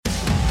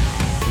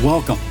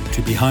Welcome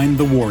to Behind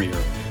the Warrior,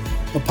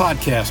 a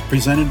podcast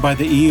presented by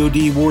the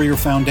EOD Warrior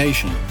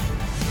Foundation.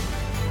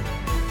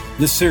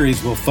 This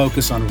series will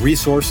focus on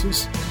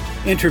resources,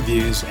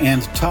 interviews,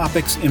 and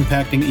topics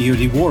impacting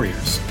EOD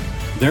warriors,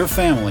 their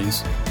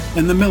families,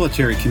 and the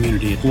military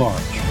community at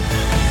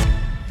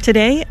large.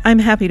 Today, I'm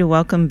happy to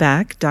welcome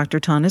back Dr.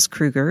 Tanis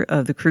Kruger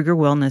of the Kruger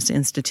Wellness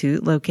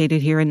Institute,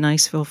 located here in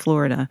Niceville,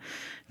 Florida.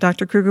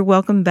 Dr. Kruger,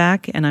 welcome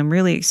back, and I'm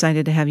really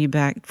excited to have you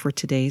back for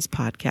today's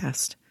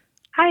podcast.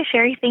 Hi,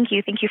 Sherry. Thank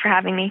you. Thank you for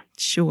having me.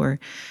 Sure.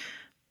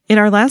 In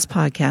our last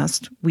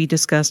podcast, we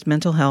discussed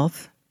mental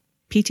health,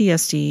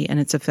 PTSD, and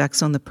its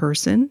effects on the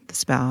person, the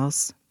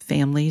spouse,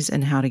 families,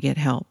 and how to get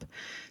help.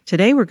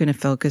 Today, we're going to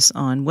focus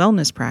on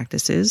wellness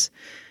practices,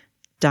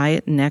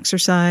 diet and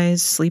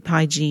exercise, sleep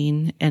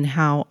hygiene, and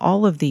how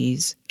all of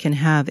these can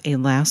have a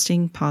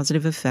lasting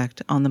positive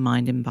effect on the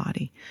mind and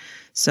body.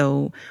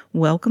 So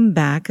welcome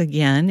back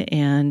again.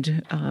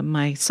 And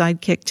my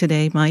sidekick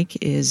today,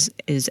 Mike, is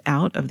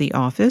out of the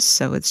office.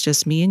 So it's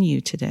just me and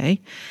you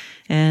today.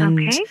 And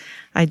okay.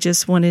 I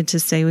just wanted to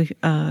say,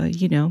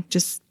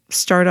 just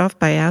start off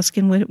by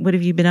asking, what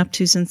have you been up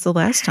to since the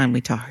last time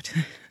we talked?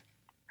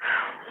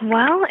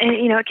 Well,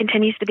 it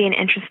continues to be an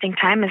interesting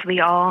time as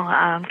we all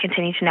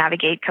continue to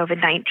navigate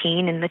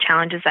COVID-19 and the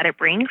challenges that it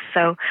brings.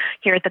 So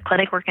here at the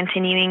clinic, we're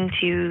continuing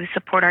to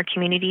support our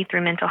community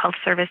through mental health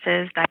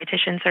services,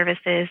 dietitian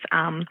services.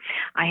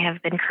 I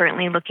have been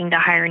currently looking to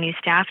hire new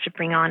staff to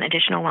bring on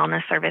additional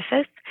wellness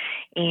services.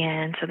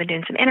 And so I've been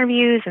doing some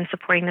interviews and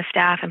supporting the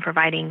staff and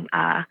providing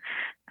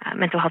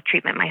mental health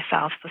treatment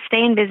myself. So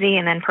staying busy.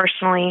 And then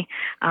personally,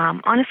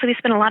 honestly, we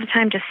spend a lot of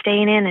time just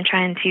staying in and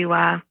trying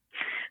to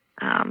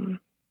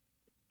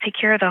take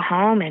care of the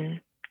home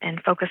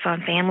and focus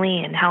on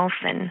family and health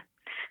and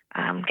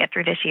get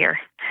through this year.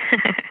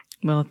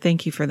 Well,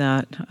 thank you for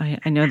that.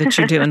 I know that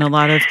you're doing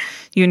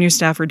you and your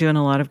staff are doing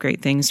a lot of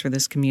great things for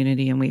this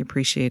community, and we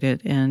appreciate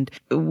it. And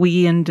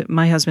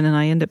my husband and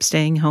I end up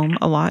staying home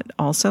a lot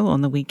also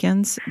on the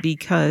weekends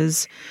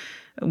because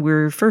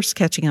we're first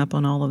catching up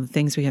on all of the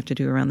things we have to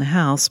do around the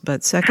house.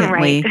 But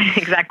secondly, right.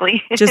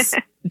 Exactly. just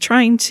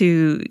trying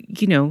to,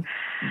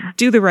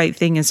 do the right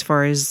thing as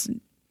far as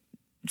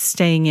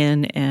staying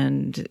in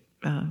and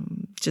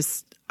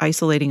just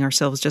isolating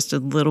ourselves just a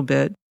little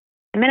bit.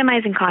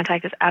 Minimizing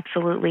contact is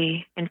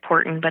absolutely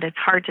important, but it's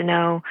hard to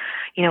know,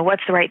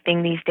 what's the right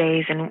thing these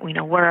days and,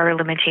 what are our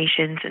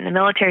limitations. And the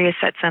military has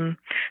set some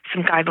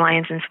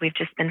guidelines, and so we've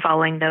just been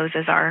following those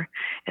as our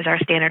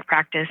standard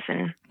practice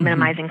and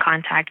minimizing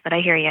contact. But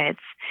I hear you,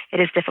 it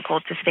is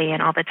difficult to stay in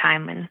all the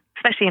time, and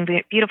especially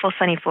in beautiful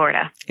sunny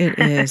Florida. It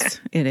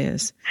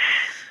is.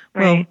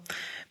 Right. Well,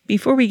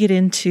 before we get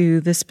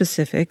into the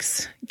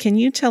specifics, can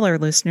you tell our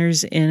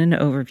listeners in an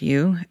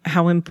overview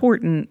how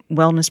important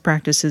wellness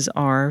practices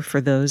are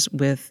for those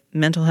with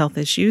mental health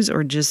issues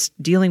or just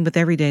dealing with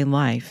everyday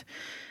life,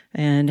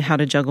 and how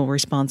to juggle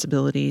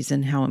responsibilities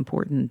and how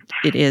important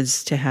it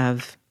is to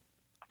have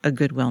a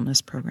good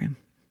wellness program?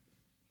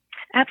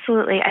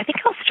 Absolutely. I think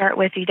I'll start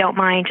with, if you don't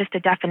mind, just a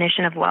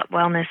definition of what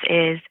wellness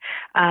is.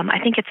 I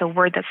think it's a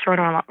word that's thrown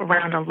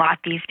around a lot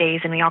these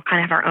days, and we all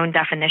kind of have our own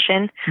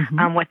definition,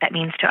 what that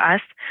means to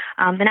us.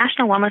 The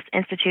National Wellness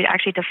Institute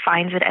actually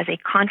defines it as a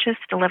conscious,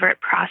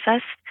 deliberate process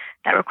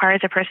that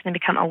requires a person to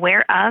become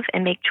aware of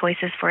and make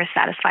choices for a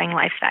satisfying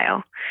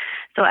lifestyle.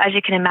 So as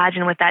you can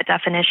imagine with that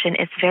definition,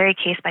 it's very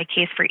case by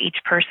case for each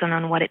person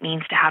on what it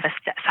means to have a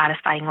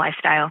satisfying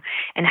lifestyle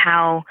and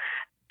how,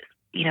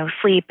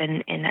 sleep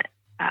and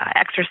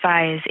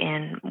exercise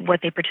and what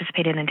they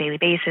participate in on a daily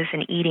basis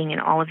and eating and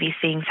all of these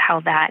things, how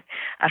that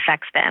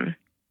affects them.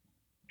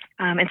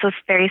 And so it's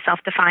very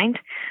self-defined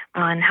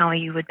on how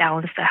you would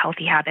balance the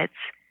healthy habits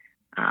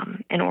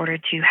in order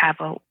to have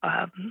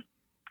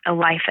a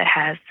life that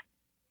has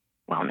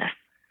wellness.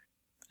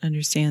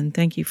 Understand.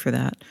 Thank you for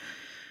that.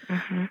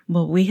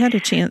 Well, we had a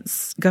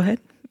chance. Go ahead.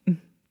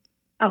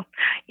 Oh,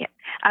 yeah.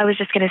 I was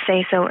just going to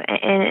say, so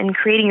in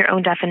creating your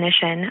own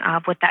definition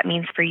of what that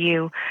means for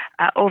you,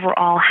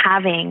 overall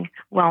having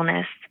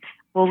wellness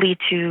will lead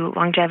to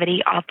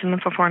longevity, optimum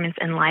performance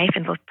in life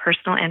in both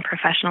personal and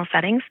professional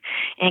settings,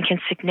 and can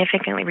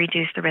significantly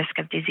reduce the risk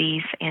of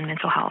disease and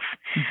mental health.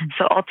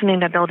 So ultimately,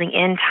 by building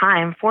in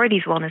time for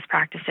these wellness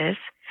practices,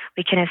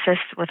 we can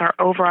assist with our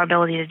overall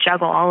ability to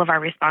juggle all of our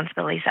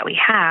responsibilities that we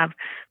have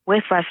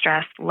with less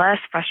stress, less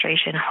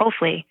frustration,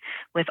 hopefully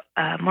with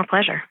more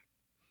pleasure.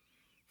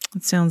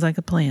 It sounds like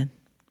a plan.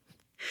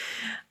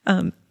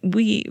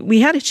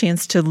 We had a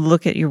chance to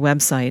look at your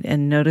website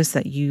and notice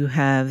that you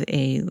have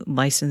a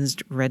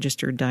licensed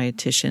registered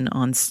dietitian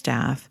on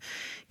staff.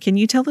 Can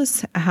you tell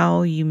us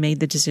how you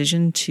made the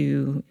decision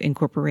to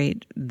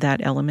incorporate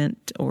that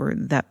element or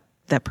that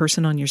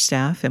person on your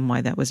staff and why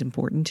that was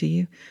important to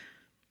you?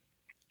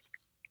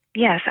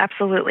 Yes,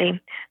 absolutely.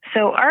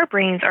 So our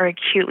brains are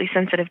acutely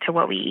sensitive to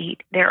what we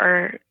eat.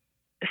 There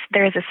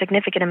is a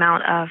significant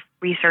amount of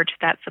research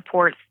that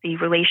supports the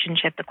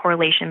relationship, the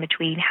correlation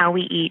between how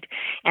we eat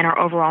and our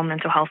overall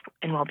mental health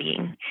and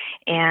well-being.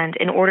 And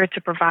in order to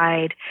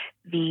provide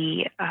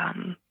the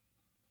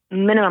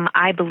minimum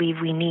I believe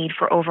we need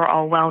for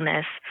overall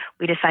wellness,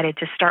 we decided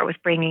to start with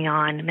bringing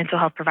on mental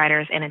health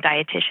providers and a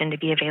dietitian to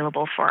be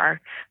available for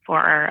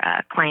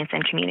our clients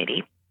and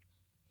community.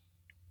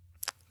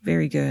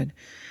 Very good.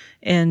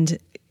 And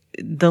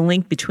the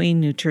link between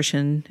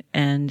nutrition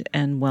and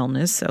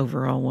wellness,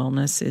 overall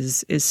wellness,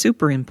 is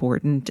super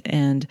important.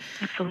 And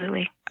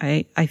absolutely,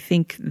 I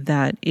think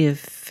that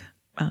if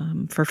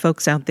for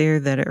folks out there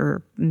that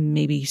are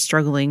maybe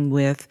struggling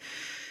with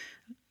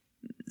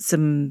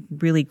some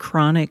really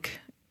chronic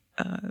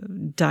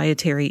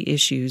dietary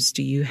issues,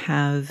 do you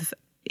have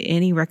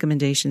any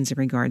recommendations in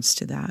regards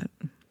to that?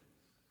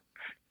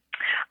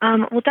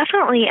 Well,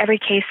 definitely every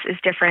case is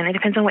different. It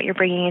depends on what you're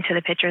bringing into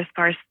the picture as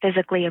far as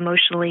physically,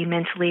 emotionally,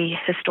 mentally,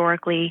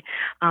 historically,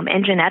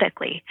 and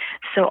genetically.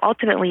 So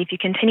ultimately, if you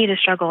continue to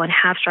struggle and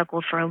have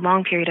struggled for a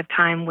long period of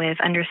time with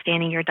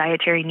understanding your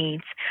dietary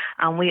needs,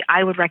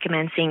 I would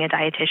recommend seeing a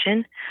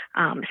dietitian.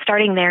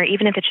 Starting there,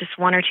 even if it's just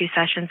 1 or 2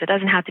 sessions, it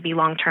doesn't have to be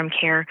long-term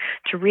care,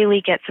 to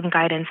really get some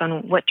guidance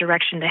on what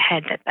direction to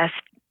head that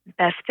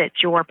best fits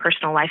your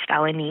personal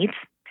lifestyle and needs.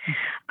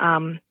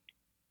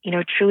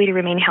 Truly to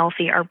remain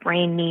healthy, our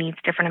brain needs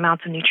different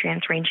amounts of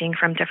nutrients ranging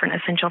from different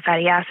essential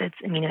fatty acids,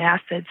 amino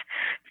acids,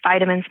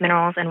 vitamins,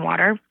 minerals, and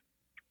water.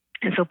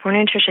 And so poor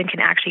nutrition can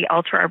actually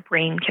alter our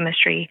brain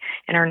chemistry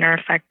and our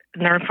nerve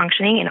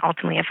functioning and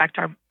ultimately affect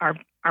our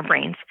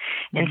brains.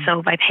 Mm-hmm. And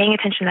so by paying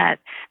attention to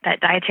that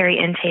dietary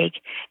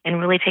intake and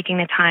really taking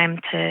the time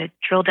to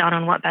drill down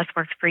on what best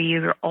works for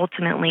you, you're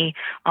ultimately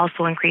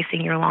also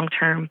increasing your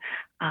long-term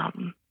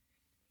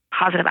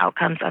positive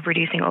outcomes of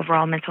reducing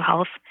overall mental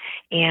health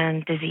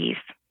and disease.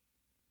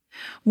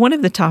 One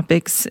of the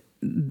topics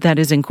that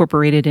is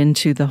incorporated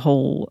into the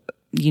whole,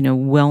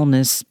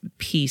 wellness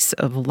piece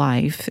of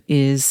life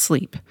is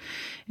sleep.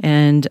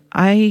 And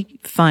I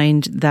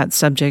find that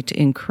subject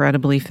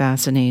incredibly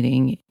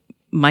fascinating.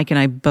 Mike and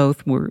I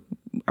both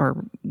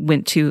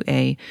went to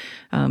a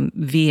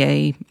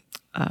VA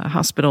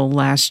hospital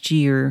last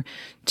year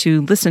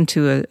to listen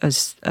to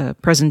a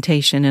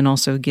presentation and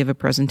also give a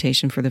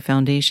presentation for the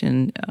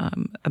foundation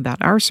about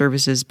our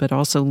services, but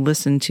also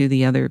listen to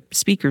the other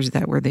speakers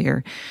that were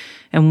there.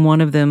 And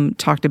one of them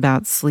talked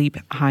about sleep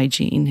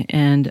hygiene.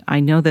 And I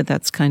know that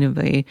that's kind of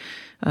a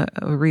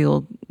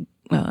real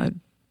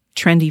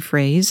trendy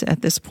phrase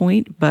at this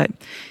point, but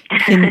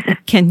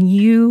can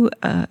you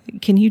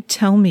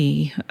tell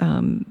me,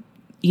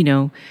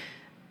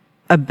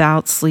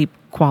 about sleep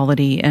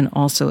quality and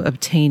also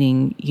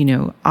obtaining,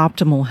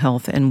 optimal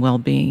health and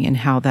well-being, and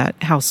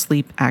how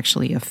sleep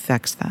actually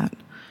affects that?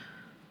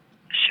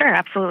 Sure,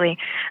 absolutely.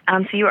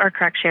 So you are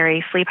correct,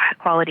 Sherry. Sleep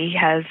quality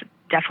has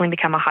definitely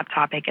become a hot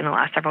topic in the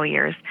last several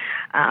years,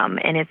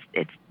 and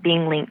it's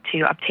being linked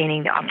to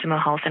obtaining the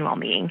optimal health and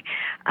well-being.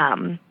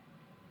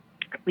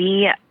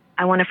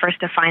 I want to first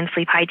define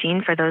sleep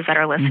hygiene for those that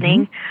are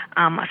listening.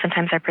 Mm-hmm.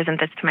 Sometimes I present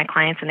this to my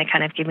clients and they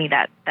kind of give me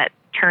that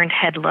turned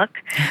head look.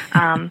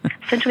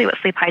 Essentially what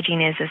sleep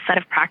hygiene is a set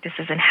of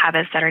practices and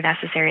habits that are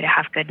necessary to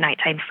have good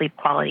nighttime sleep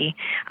quality,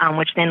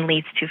 which then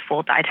leads to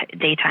full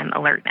daytime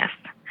alertness.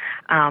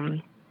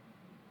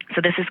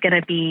 So this is going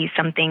to be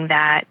something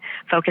that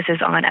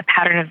focuses on a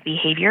pattern of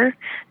behavior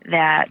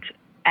that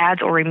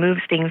adds or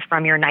removes things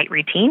from your night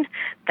routine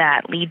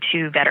that lead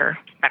to better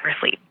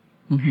sleep.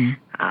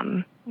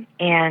 Mm-hmm.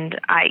 And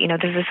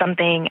this is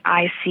something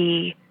I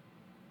see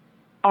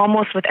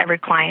almost with every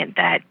client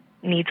that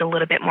needs a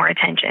little bit more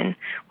attention.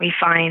 We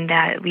find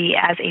that we,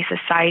 as a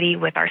society,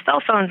 with our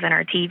cell phones and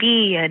our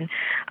TV and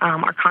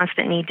our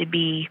constant need to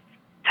be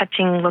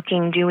touching,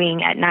 looking,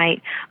 doing at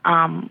night,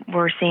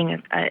 we're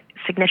seeing a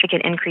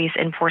significant increase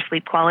in poor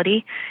sleep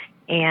quality.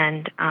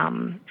 And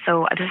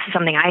so this is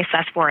something I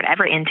assess for at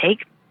every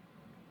intake.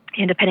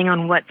 And depending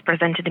on what's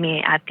presented to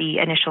me at the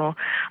initial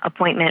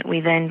appointment,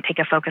 we then take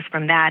a focus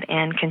from that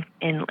and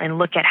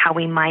look at how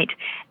we might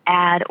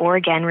add or,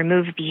 again,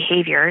 remove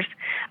behaviors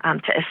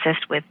to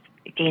assist with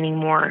gaining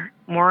more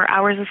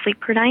hours of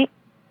sleep per night,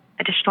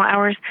 additional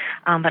hours,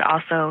 but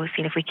also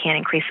seeing if we can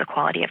increase the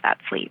quality of that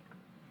sleep.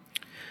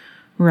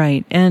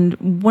 Right.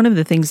 And one of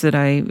the things that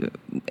I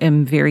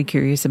am very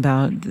curious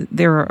about,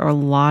 there's a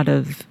lot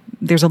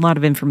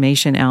of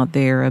information out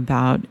there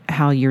about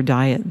how your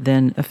diet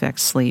then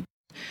affects sleep.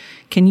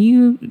 Can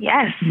you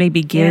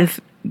maybe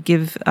give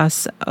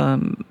us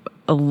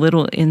a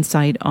little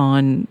insight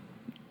on,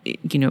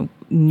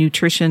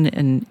 nutrition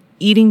and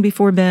eating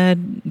before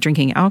bed,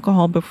 drinking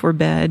alcohol before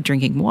bed,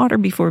 drinking water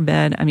before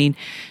bed? I mean,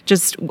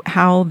 just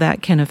how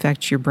that can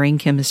affect your brain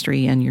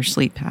chemistry and your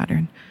sleep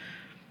pattern.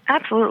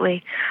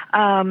 Absolutely.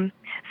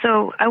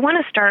 So I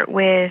want to start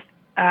with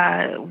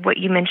what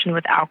you mentioned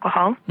with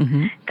alcohol.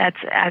 Mm-hmm. That's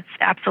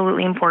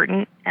absolutely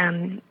important.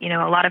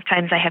 A lot of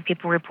times I have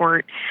people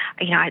report,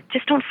 I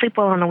just don't sleep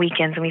well on the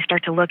weekends, and we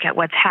start to look at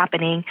what's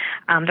happening.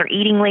 They're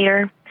eating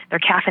later, they're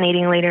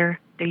caffeinating later,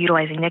 they're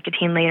utilizing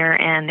nicotine later,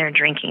 and they're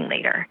drinking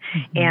later.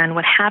 Mm-hmm. And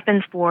what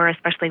happens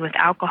especially with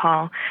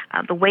alcohol,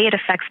 the way it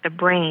affects the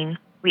brain,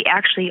 we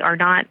actually are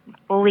not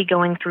fully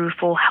going through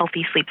full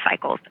healthy sleep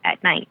cycles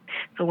at night.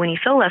 So when you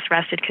feel less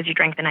rested because you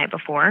drank the night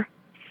before,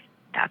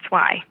 That's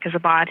why, because the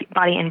body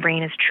and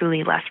brain is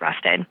truly less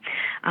rested.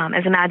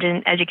 As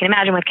you can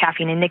imagine with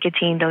caffeine and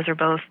nicotine, those are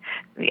both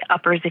the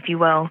uppers, if you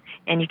will,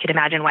 and you can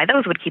imagine why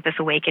those would keep us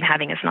awake and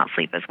having us not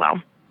sleep as well.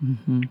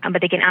 Mm-hmm.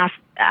 But they can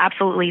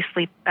absolutely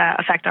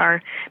affect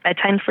our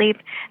bedtime sleep,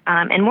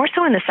 and more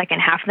so in the second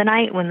half of the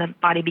night when the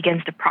body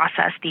begins to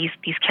process these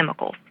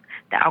chemicals,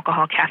 the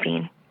alcohol,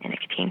 caffeine, and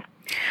nicotine.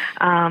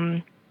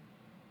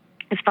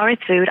 As far as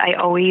food, I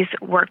always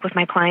work with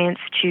my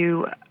clients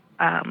to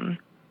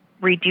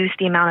reduce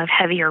the amount of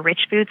heavy or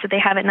rich foods that they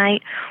have at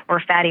night, or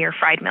fatty or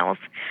fried meals.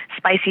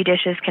 Spicy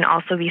dishes can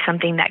also be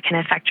something that can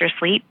affect your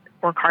sleep,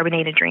 or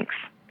carbonated drinks.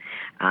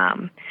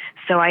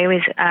 So I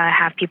always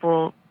have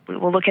people,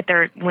 we'll look at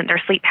their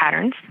sleep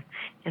patterns,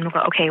 and we'll go,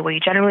 okay, well, you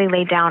generally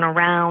lay down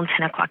around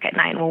 10 o'clock at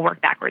night, and we'll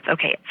work backwards.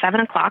 Okay, at 7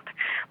 o'clock,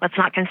 let's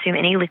not consume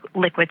any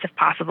liquids if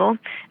possible.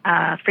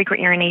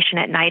 Frequent urination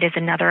at night is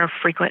another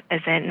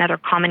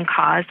common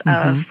cause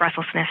of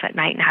restlessness at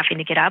night and having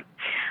to get up,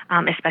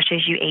 especially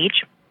as you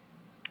age.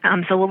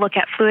 So we'll look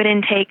at fluid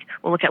intake,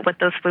 we'll look at what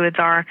those fluids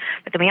are,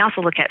 but then we also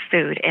look at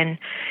food. And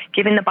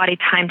giving the body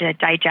time to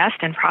digest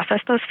and process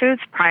those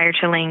foods prior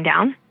to laying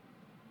down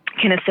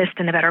can assist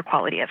in a better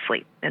quality of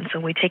sleep. And so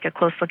we take a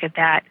close look at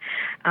that.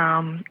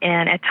 And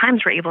at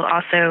times we're able to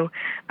also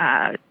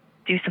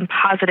do some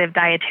positive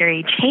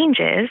dietary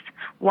changes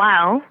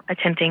while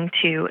attempting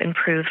to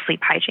improve sleep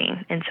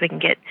hygiene. And so we can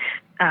get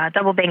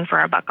double bang for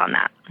our buck on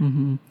that.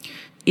 Mm-hmm.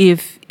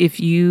 If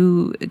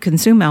you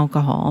consume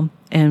alcohol,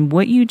 and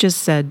what you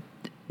just said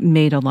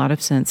made a lot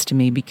of sense to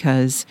me,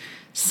 because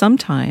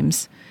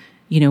sometimes,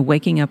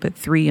 waking up at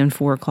 3 and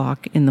 4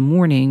 o'clock in the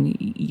morning,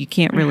 you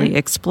can't really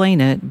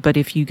explain it. But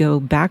if you go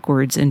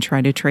backwards and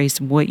try to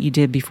trace what you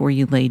did before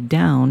you laid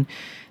down,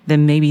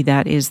 then maybe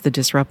that is the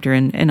disruptor.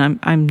 And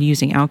I'm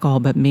using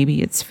alcohol, but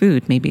maybe it's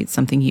food. Maybe it's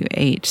something you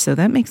ate. So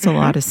that makes a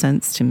lot of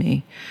sense to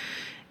me.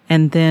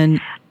 And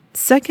then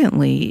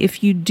secondly,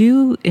 if you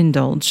do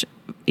indulge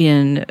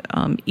in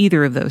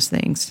either of those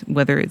things,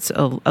 whether it's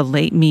a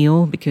late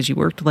meal because you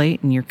worked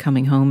late and you're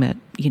coming home at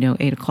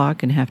 8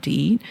 o'clock and have to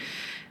eat,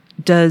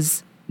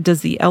 does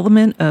the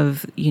element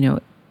of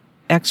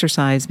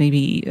exercise,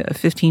 maybe a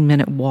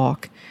 15-minute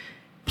walk,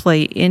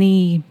 play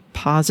any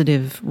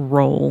positive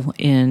role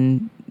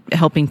in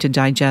helping to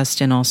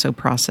digest and also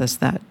process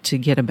that to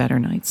get a better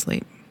night's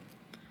sleep?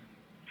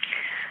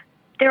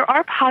 There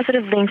are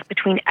positive links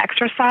between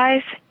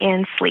exercise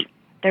and sleep.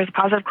 There's a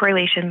positive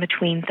correlation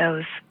between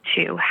those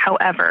two.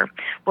 However,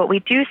 what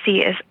we do see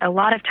is a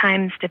lot of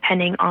times,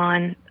 depending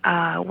on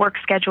work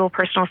schedule,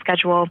 personal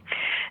schedule,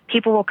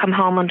 people will come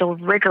home and do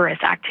rigorous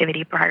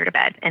activity prior to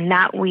bed, and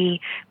that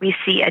we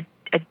see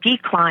a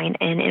decline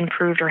in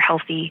improved or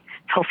healthy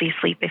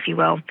sleep, if you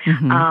will,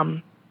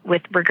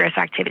 with rigorous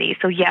activity.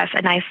 So yes,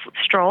 a nice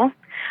stroll,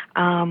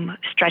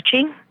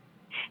 stretching,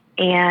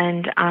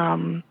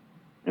 and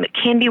it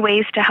can be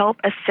ways to help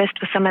assist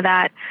with some of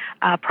that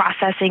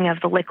processing of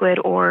the liquid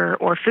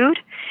or food.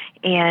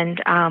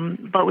 And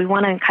but we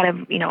want to kind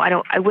of,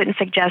 I wouldn't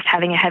suggest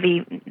having a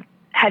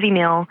heavy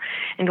meal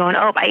and going,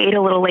 I ate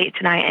a little late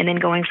tonight, and then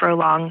going for a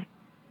long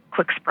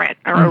quick sprint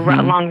or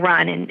a long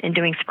run and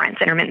doing sprints,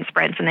 intermittent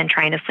sprints, and then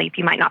trying to sleep.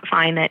 You might not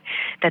find that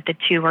the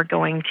two are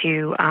going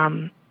to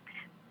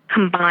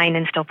combine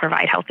and still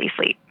provide healthy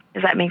sleep.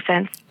 Does that make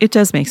sense? It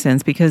does make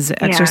sense, because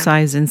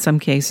exercise in some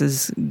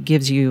cases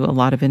gives you a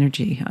lot of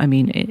energy. I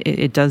mean,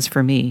 it does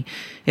for me.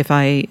 If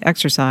I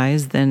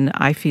exercise, then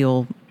I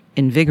feel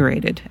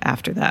invigorated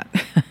after that.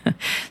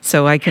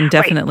 So I can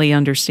definitely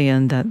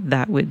understand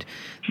that would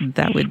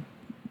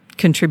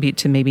contribute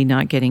to maybe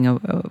not getting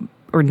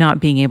or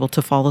not being able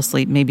to fall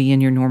asleep maybe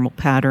in your normal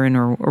pattern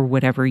or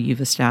whatever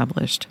you've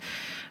established.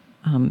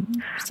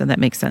 So that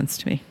makes sense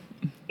to me.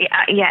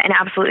 Yeah, and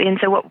absolutely. And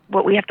so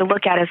what we have to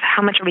look at is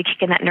how much are we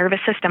kicking that nervous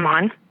system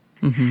on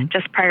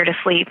just prior to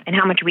sleep, and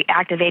how much are we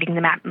activating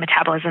the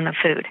metabolism of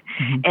food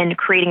and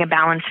creating a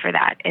balance for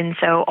that. And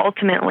so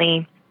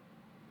ultimately,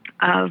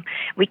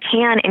 we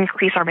can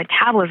increase our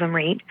metabolism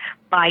rate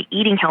by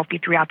eating healthy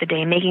throughout the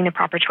day, making the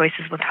proper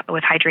choices with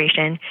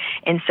hydration.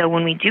 And so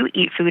when we do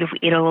eat food, if we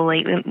eat a little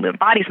late, the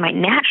bodies might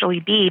naturally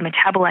be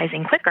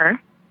metabolizing quicker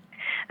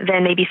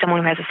than maybe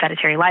someone who has a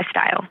sedentary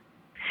lifestyle.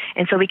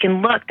 And so we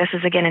can look, this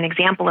is again an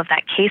example of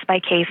that case by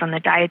case on the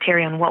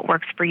dietary, on what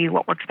works for you,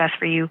 what works best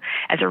for you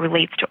as it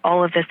relates to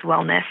all of this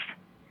wellness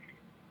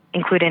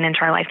included into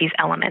our life, these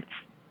elements.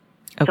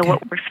 Okay. So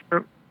what works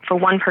for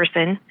one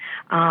person,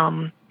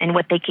 and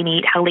what they can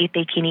eat, how late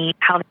they can eat,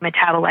 how they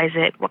metabolize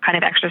it, what kind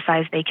of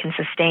exercise they can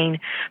sustain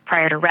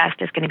prior to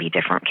rest is going to be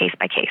different case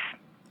by case.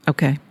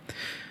 Okay.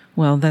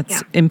 Well,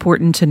 that's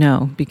important to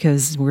know,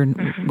 because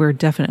we're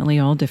definitely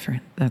all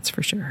different. That's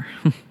for sure.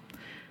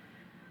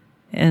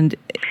 And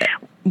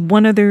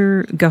one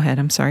other, go ahead.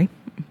 I'm sorry.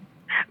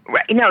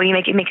 Right. No, you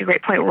make a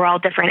great point. We're all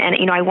different.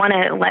 And, I want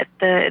to let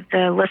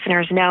the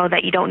listeners know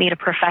that you don't need a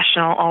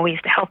professional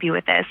always to help you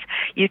with this.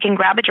 You can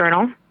grab a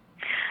journal,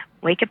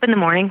 wake up in the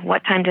morning.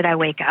 What time did I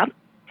wake up?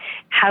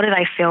 How did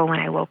I feel when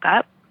I woke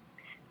up?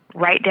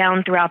 Write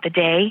down throughout the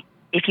day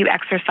if you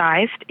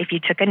exercised, if you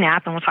took a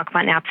nap, and we'll talk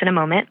about naps in a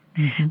moment,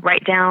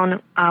 write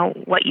down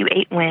what you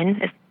ate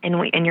when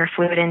in your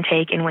fluid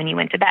intake and when you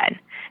went to bed.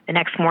 The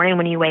next morning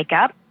when you wake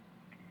up,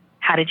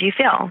 how did you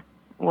feel?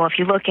 Well, if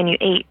you look and you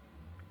ate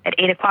at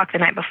 8 o'clock the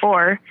night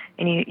before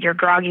and you're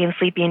groggy and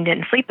sleepy and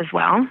didn't sleep as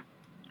well,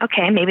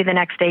 okay, maybe the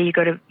next day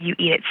you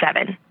eat at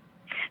 7.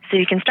 So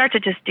you can start to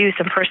just do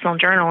some personal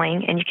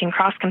journaling, and you can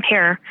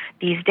cross-compare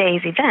these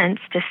days'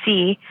 events to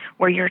see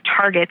where your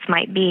targets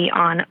might be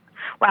on,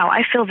 wow,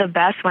 I feel the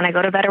best when I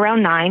go to bed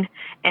around 9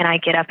 and I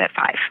get up at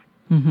 5.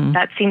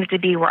 That seems to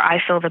be where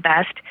I feel the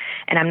best,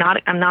 and I'm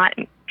not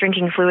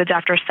drinking fluids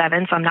after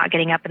 7, so I'm not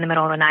getting up in the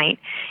middle of the night,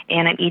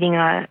 and I'm eating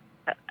a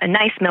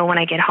nice meal when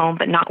I get home,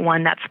 but not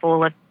one that's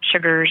full of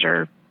sugars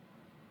or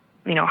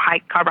high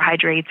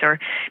carbohydrates, but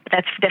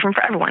that's different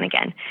for everyone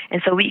again.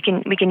 And so we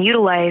can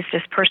utilize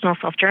this personal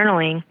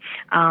self-journaling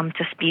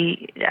to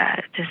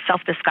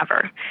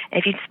self-discover.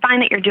 If you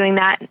find that you're doing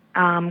that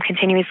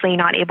continuously,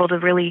 not able to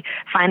really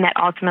find that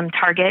optimum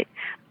target,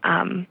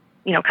 come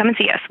and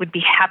see us. We'd be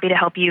happy to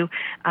help you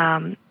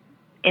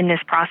in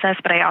this process.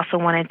 But I also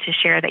wanted to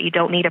share that you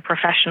don't need a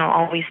professional.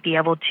 Always be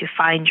able to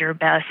find your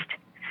best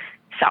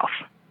self.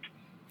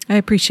 I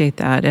appreciate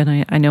that,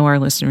 and I know our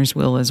listeners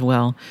will as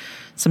well.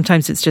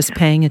 Sometimes it's just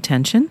paying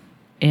attention,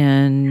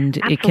 and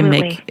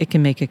Absolutely. it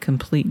can make a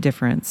complete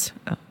difference.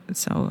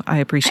 So I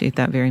appreciate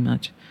that very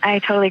much. I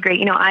totally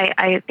agree.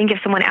 I think if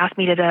someone asked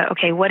me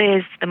okay, what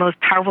is the most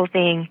powerful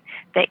thing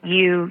that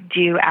you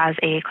do as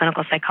a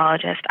clinical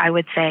psychologist, I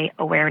would say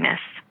awareness.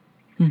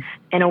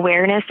 And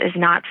awareness is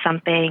not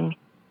something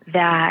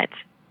that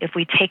if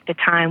we take the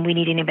time, we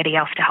need anybody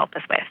else to help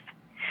us with.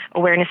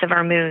 Awareness of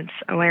our moods,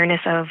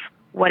 awareness of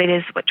what it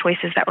is, what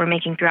choices that we're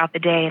making throughout the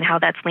day, and how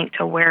that's linked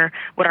to what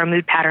our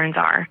mood patterns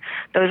are.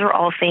 Those are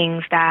all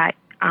things that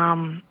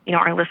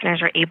our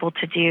listeners are able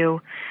to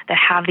do, that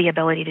have the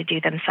ability to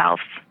do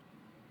themselves.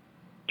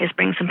 Is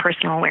bring some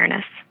personal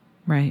awareness.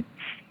 Right.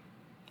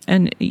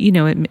 And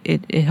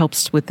it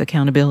helps with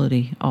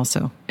accountability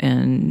also,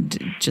 and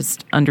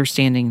just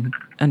understanding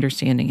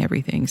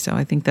everything. So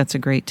I think that's a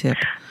great tip.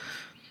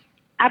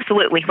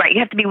 Absolutely. Right. You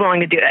have to be willing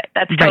to do it.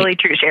 That's totally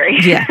true, Sherry.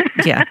 Yeah,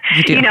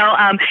 you do.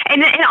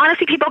 And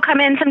honestly, people come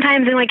in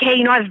sometimes and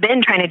hey, I've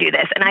been trying to do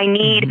this, and I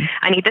need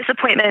this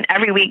appointment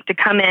every week to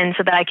come in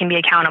so that I can be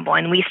accountable,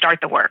 and we start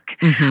the work.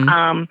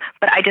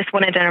 But I just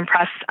wanted to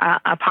impress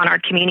upon our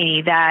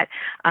community that,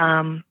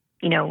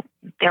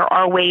 there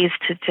are ways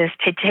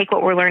to take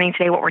what we're learning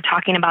today, what we're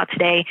talking about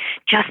today.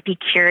 Just be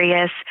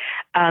curious.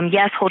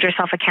 Yes, hold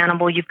yourself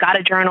accountable. You've got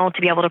a journal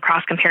to be able to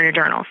cross-compare your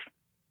journals,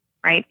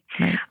 right?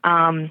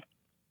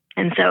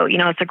 And so,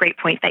 it's a great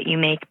point that you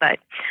make, but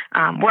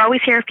we're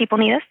always here if people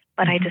need us.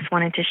 But I just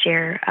wanted to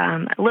share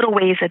little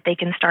ways that they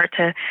can start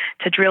to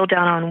drill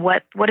down on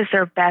what does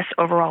their best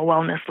overall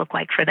wellness look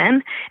like for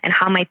them, and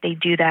how might they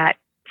do that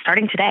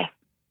starting today.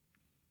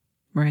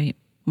 Right.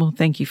 Well,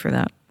 thank you for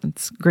that.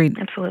 It's great.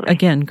 Absolutely.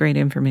 Again, great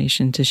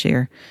information to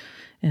share,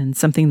 and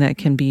something that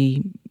can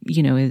be,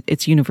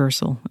 it's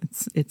universal.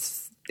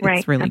 It's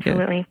right. Really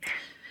Absolutely.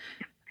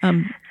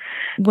 Good.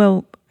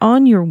 Well,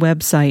 on your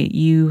website,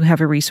 you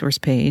have a resource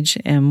page,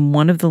 and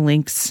one of the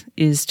links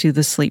is to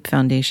the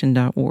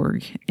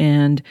sleepfoundation.org.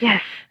 And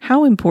yes.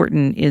 How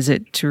important is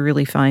it to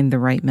really find the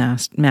right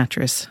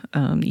mattress?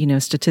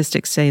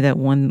 Statistics say that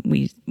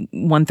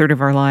 1/3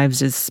 of our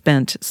lives is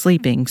spent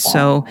sleeping.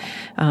 So,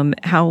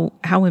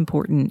 how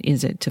important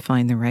is it to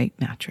find the right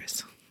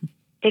mattress?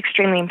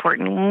 Extremely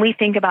important. When we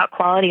think about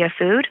quality of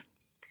food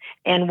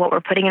and what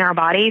we're putting in our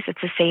bodies,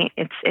 it's the same.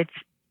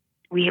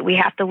 We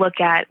have to look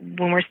at,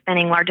 when we're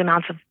spending large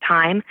amounts of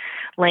time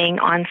laying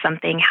on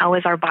something, how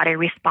is our body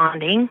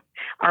responding?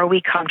 Are we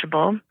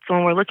comfortable? So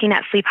when we're looking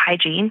at sleep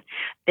hygiene,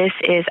 this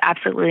is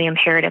absolutely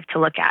imperative to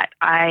look at.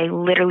 I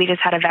literally just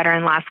had a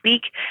veteran last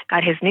week,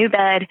 got his new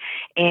bed,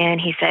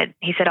 and he said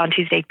on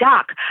Tuesday,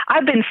 "Doc,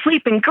 I've been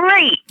sleeping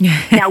great."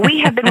 Now, we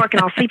have been working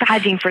on sleep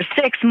hygiene for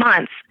 6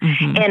 months,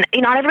 and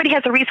not everybody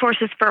has the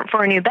resources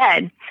for a new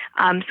bed.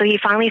 So he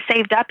finally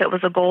saved up. It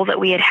was a goal that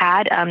we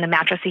had. The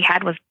mattress he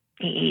had was,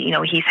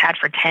 he's had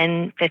for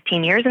 10,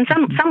 15 years, and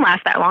some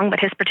last that long, but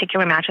his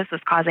particular mattress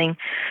was causing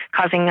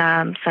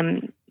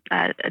some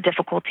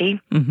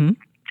difficulty.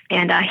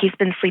 And he's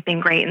been sleeping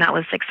great, and that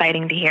was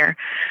exciting to hear.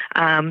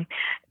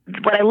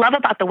 What I love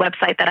about the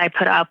website that I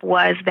put up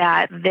was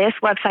that this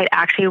website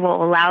actually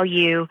will allow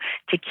you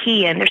to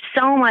key in. There's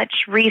so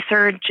much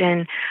research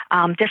and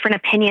different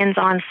opinions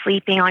on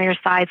sleeping on your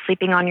side,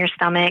 sleeping on your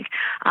stomach.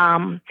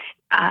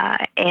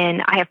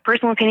 And I have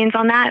personal opinions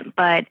on that,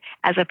 but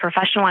as a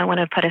professional, I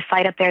want to put a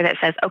site up there that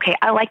says, okay,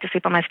 I like to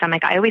sleep on my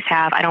stomach. I always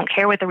have. I don't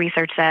care what the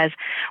research says.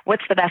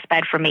 What's the best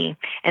bed for me?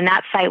 And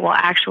that site will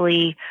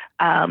actually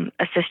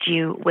assist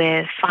you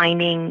with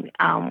finding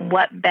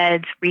what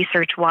beds,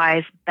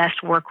 research-wise,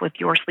 best work with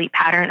your sleep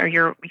pattern or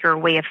your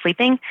way of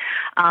sleeping.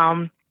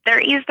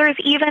 There's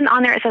even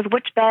on there, it says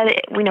which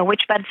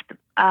bed's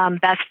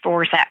best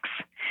for sex.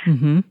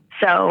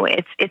 So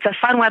it's a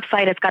fun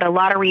website. It's got a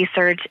lot of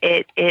research.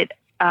 It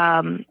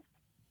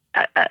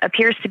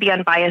appears to be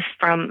unbiased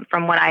from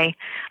what I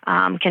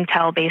can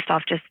tell based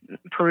off just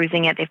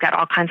perusing it. They've got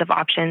all kinds of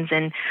options,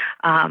 and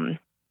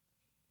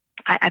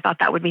I thought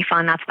that would be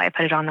fun. That's why I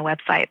put it on the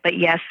website. But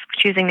yes,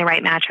 choosing the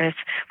right mattress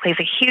plays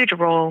a huge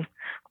role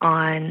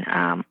on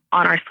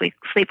our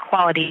sleep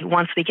quality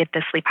once we get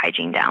the sleep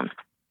hygiene down.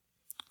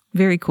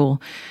 Very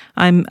cool.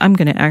 I'm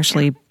going to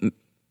actually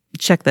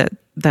check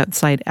that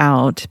site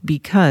out,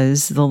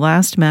 because the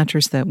last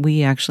mattress that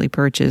we actually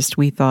purchased,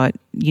 we thought,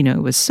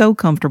 it was so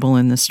comfortable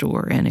in the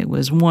store and it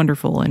was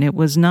wonderful and it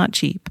was not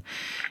cheap.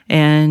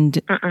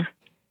 And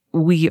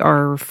we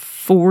are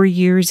 4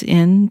 years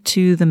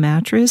into the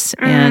mattress,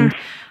 and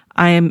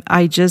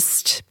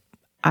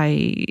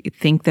I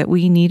think that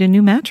we need a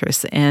new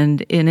mattress,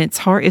 and it's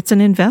hard. It's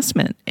an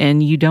investment,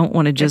 and you don't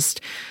want to just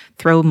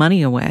throw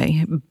money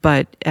away.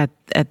 But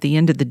at the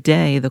end of the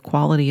day, the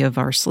quality of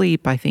our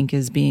sleep, I think,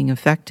 is being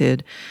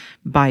affected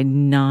by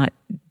not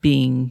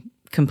being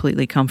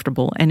completely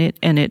comfortable and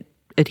it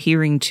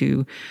adhering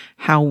to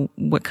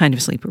what kind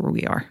of sleeper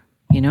we are.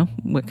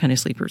 What kind of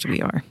sleepers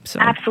we are. So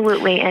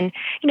absolutely. And,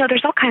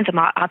 there's all kinds of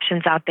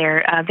options out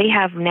there. They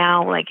have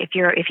now, like if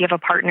you have a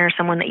partner,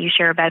 someone that you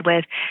share a bed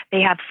with, they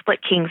have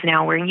split kings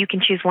now where you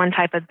can choose one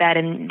type of bed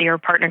and your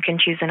partner can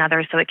choose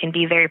another. So it can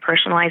be very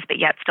personalized, but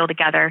yet still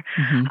together.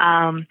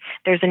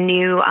 There's a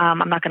new,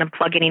 I'm not going to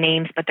plug any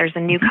names, but there's a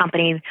new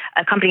company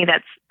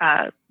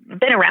that's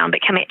been around,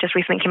 but just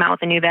recently came out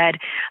with a new bed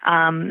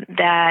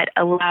that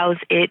allows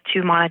it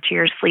to monitor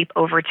your sleep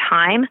over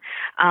time,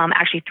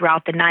 actually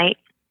throughout the night.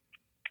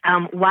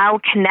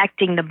 While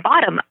connecting the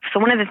bottom. So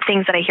one of the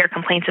things that I hear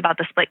complaints about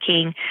the split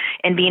king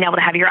and being able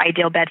to have your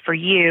ideal bed for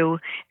you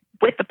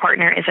with the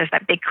partner is there's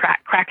that big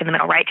crack in the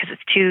middle, right? Because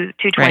it's two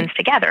twins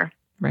together.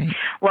 Right.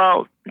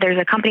 Well, there's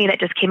a company that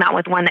just came out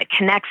with one that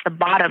connects the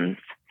bottoms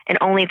and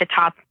only the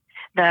top.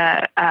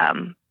 The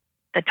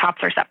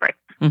tops are separate.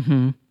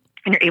 And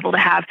you're able to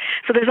have.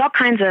 So there's all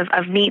kinds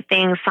of neat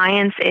things.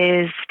 Science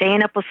is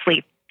staying up with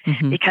sleep.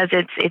 Because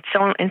it's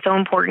so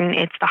important.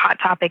 It's the hot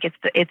topic.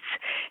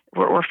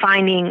 We're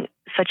finding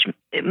such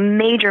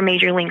major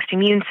links to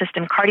immune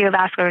system,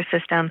 cardiovascular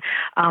system,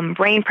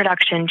 brain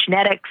production,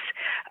 genetics.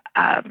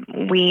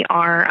 We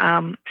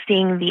are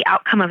seeing the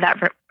outcome of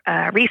that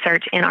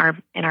research in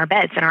our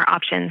beds and our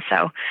options.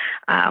 So,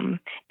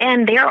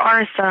 and there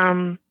are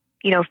some.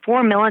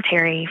 For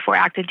military, for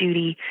active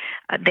duty,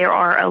 there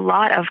are a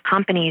lot of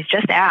companies,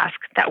 just ask,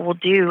 that will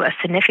do a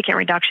significant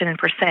reduction in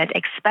percent,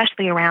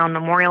 especially around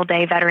Memorial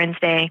Day, Veterans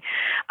Day,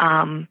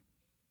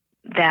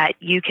 that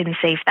you can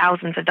save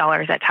thousands of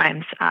dollars at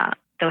times,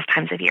 those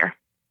times of year.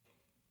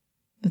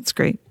 That's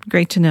great.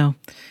 Great to know.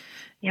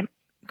 Yep.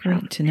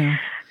 Great to know.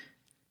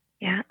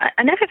 Yeah.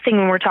 Another thing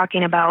when we're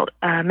talking about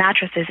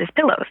mattresses is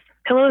pillows.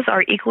 Pillows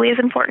are equally as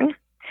important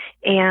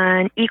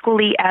and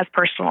equally as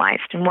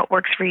personalized in what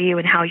works for you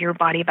and how your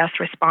body best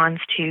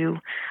responds to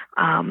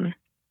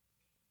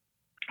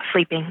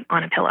sleeping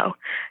on a pillow.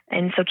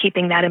 And so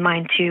keeping that in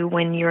mind too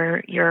when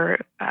you're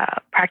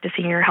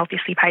practicing your healthy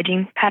sleep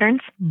hygiene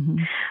patterns.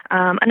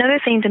 Another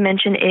thing to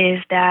mention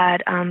is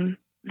that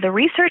the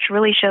research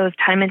really shows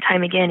time and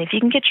time again, if you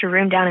can get your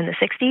room down in the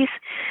 60s,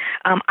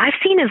 I've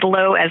seen as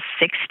low as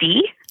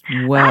 60.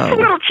 Whoa. That's a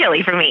little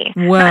chilly for me.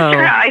 Whoa. Not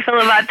sure how I feel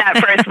about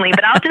that personally,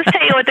 but I'll just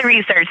tell you what the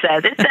research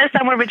says. It says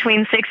somewhere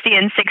between 60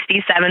 and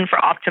 67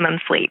 for optimum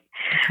sleep.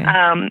 Okay.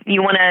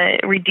 You want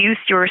to reduce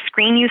your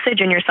screen usage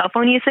and your cell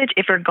phone usage.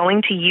 If you're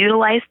going to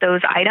utilize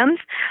those items,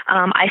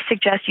 I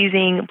suggest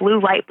using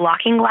blue light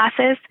blocking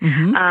glasses.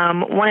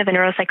 One of the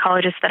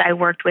neuropsychologists that I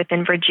worked with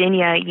in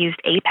Virginia used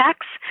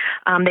Apex.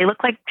 They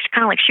look like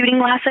kind of like shooting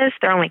glasses.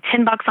 They're only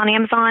 $10 on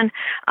Amazon.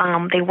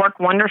 They work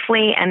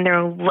wonderfully, and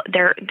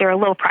they're a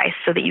low price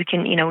so that you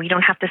can, you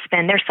don't have to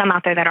spend. There's some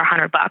out there that are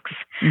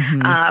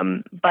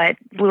 $100. But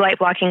blue light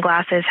blocking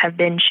glasses have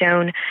been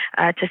shown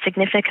to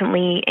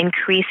significantly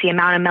increase the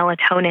amount of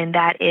melatonin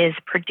that is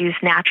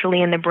produced naturally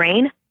in the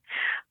brain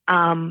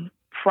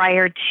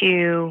prior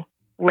to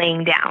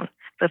laying down.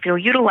 So if you'll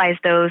utilize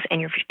those,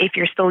 and if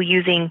you're still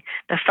using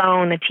the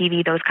phone, the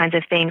TV, those kinds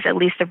of things, at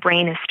least the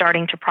brain is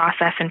starting to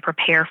process and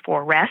prepare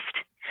for rest.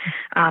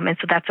 And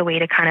so that's a way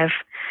to kind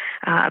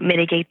of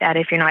mitigate that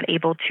if you're not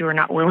able to or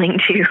not willing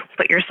to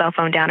put your cell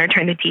phone down or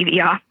turn the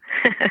TV off.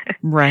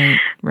 Right.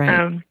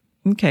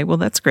 Okay, well,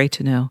 that's great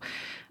to know.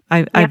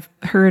 I've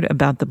heard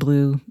about the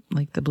blue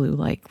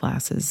light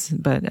glasses,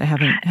 but I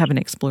haven't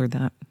explored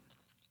that.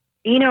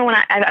 When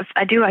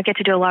I get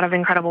to do a lot of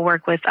incredible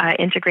work with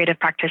integrative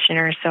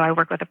practitioners. So I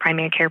work with a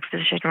primary care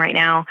physician right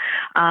now,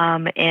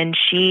 and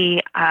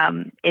she,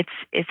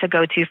 it's a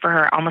go-to for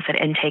her almost at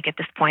intake at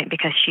this point,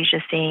 because she's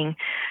just seeing,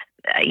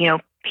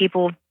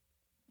 people.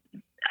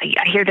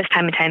 I hear this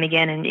time and time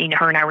again, and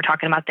her and I were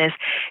talking about this.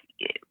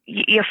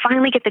 You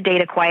finally get the day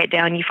to quiet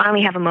down. You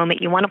finally have a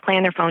moment. You want to play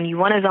on their phone. You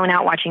want to zone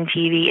out watching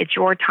TV. It's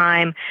your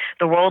time.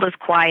 The world is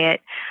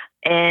quiet,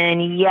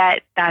 and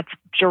yet that's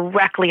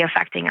directly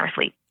affecting our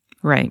sleep.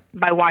 Right.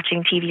 By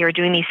watching TV or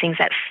doing these things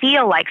that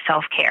feel like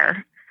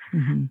self-care,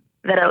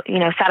 that,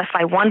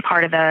 satisfy one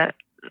part of the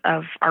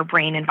of our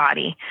brain and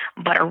body,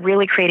 but are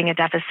really creating a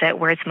deficit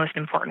where it's most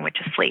important, which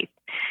is sleep.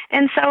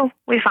 And so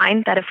we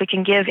find that if we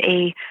can give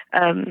a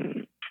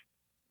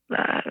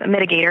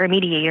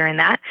mediator in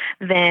that,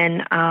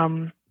 then,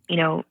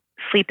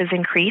 sleep is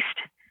increased.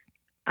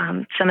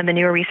 Some of the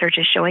newer research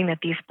is showing that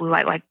these blue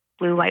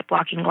light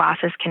blocking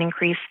glasses can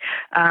increase.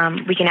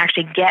 We can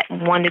actually get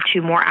 1 to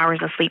 2 more hours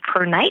of sleep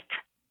per night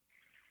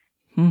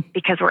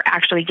because we're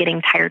actually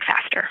getting tired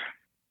faster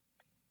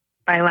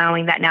by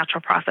allowing that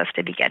natural process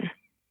to begin.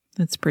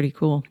 That's pretty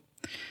cool.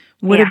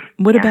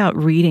 What about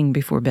reading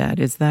before bed?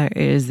 Is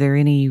there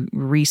any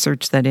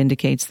research that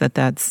indicates that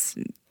that's,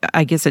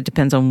 I guess it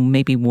depends on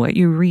maybe what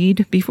you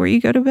read before you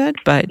go to bed,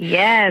 but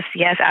yes,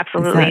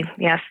 absolutely.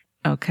 Yes.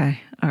 Okay.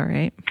 All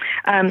right.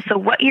 So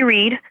what you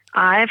read,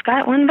 I've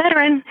got one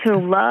veteran who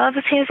loves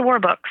his war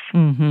books.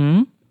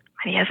 Mm-hmm.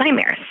 He has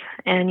nightmares.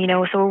 And,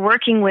 so we're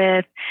working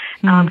with,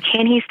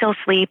 can he still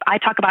sleep? I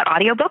talk about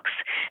audiobooks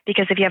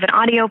because if you have an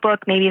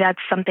audiobook, maybe that's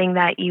something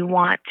that you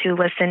want to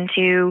listen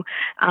to.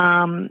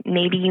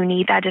 Maybe you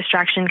need that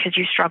distraction because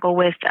you struggle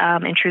with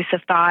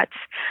intrusive thoughts,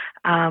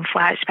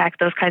 flashbacks,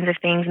 those kinds of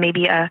things.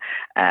 Maybe an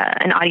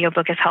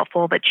audiobook is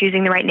helpful, but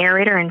choosing the right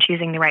narrator and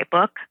choosing the right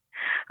book.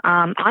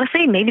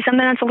 Honestly, maybe something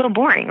that's a little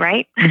boring,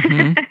 right?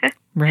 Mm-hmm.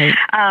 Right.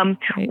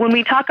 When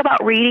we talk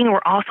about reading,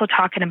 we're also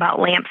talking about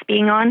lamps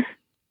being on.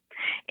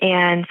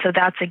 And so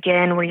that's,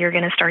 again, where you're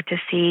going to start to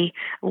see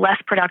less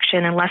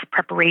production and less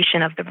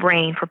preparation of the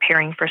brain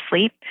preparing for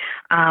sleep.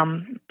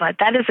 But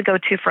that is a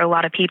go-to for a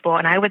lot of people.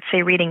 And I would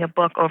say reading a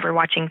book over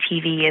watching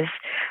TV is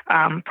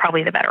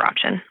probably the better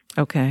option.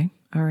 Okay.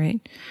 All right.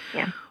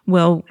 Yeah.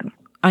 Well,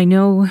 I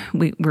know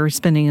we're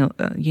spending,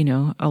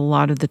 a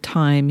lot of the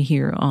time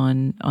here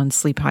on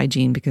sleep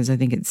hygiene because I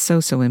think it's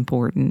so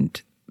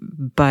important.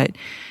 But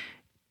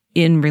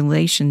in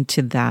relation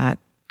to that,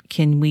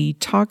 can we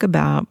talk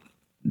about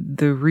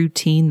the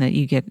routine that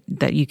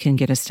you can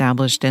get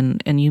established?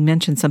 And you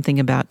mentioned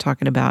something about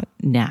talking about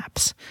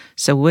naps.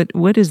 So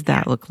what does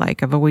that look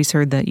like? I've always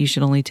heard that you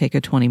should only take a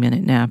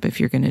 20-minute nap if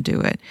you're going to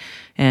do it.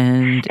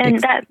 And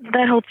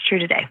that holds true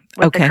today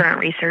with the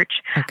current research.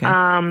 Okay.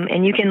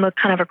 And you can look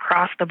kind of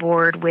across the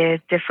board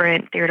with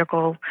different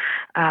theoretical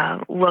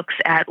looks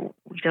at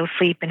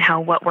sleep and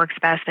what works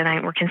best.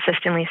 And we're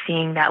consistently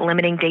seeing that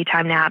limiting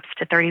daytime naps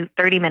to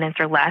 30 minutes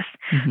or less,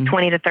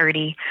 20 to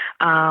 30,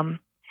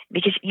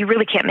 because you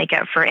really can't make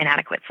up for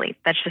inadequate sleep.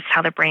 That's just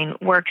how the brain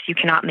works. You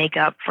cannot make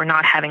up for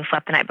not having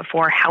slept the night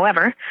before.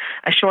 However,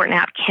 a short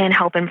nap can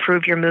help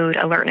improve your mood,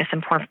 alertness,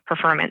 and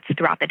performance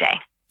throughout the day.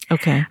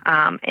 Okay.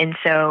 And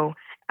so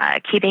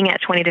keeping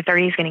it 20 to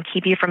 30 is going to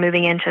keep you from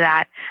moving into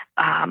that,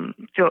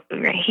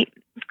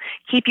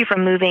 keep you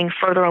from moving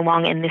further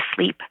along in this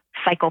sleep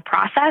cycle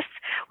process.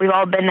 We've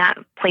all been that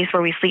place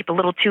where we sleep a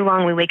little too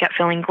long. We wake up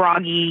feeling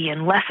groggy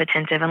and less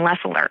attentive and less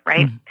alert,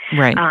 right?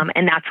 Right.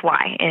 And that's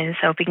why. And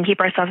so if we can keep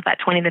ourselves at that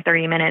 20 to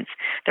 30 minutes,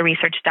 the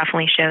research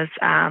definitely shows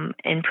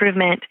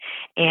improvement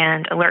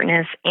and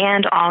alertness,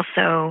 and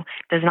also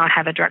does not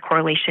have a direct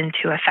correlation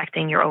to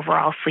affecting your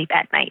overall sleep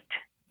at night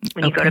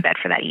when you go to bed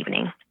for that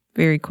evening.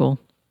 Very cool.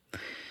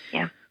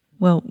 Yeah.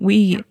 Well,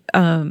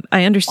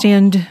 I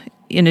understand,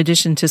 in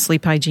addition to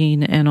sleep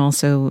hygiene and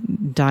also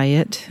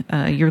diet,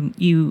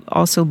 you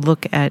also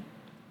look at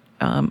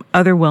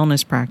other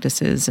wellness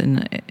practices,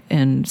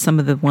 and some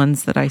of the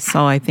ones that I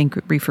saw, I think,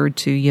 referred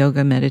to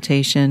yoga,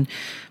 meditation.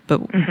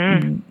 But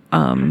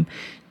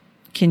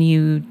can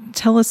you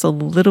tell us a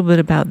little bit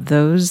about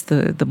those,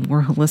 the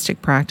more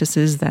holistic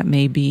practices that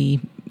may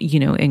be,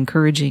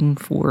 encouraging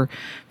for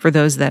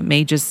those that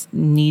may just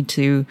need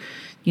to,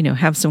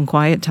 have some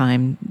quiet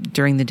time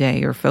during the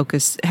day, or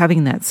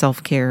having that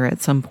self-care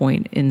at some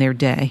point in their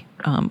day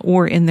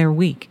or in their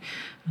week?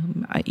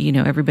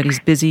 Everybody's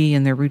busy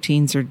and their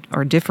routines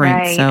are different.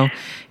 Right. So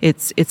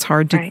it's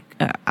hard to,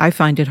 I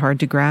find it hard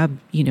to grab,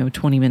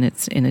 20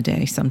 minutes in a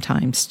day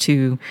sometimes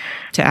to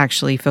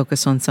actually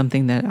focus on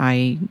something that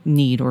I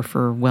need or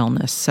for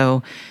wellness.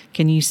 So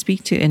can you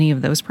speak to any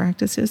of those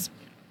practices?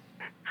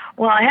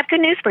 Well, I have good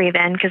news for you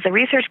then, because the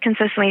research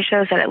consistently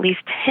shows that at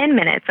least 10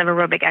 minutes of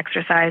aerobic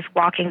exercise,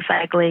 walking,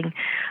 cycling,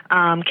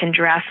 can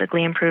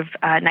drastically improve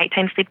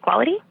nighttime sleep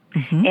quality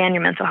and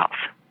your mental health.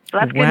 So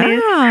that's good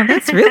news. Wow,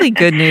 that's really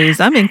good news.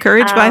 I'm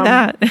encouraged by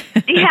that.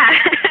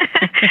 Yeah.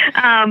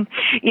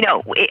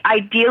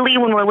 Ideally,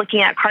 when we're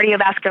looking at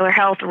cardiovascular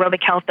health,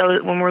 aerobic health,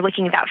 when we're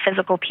looking at that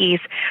physical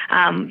piece,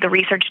 the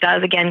research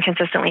does, again,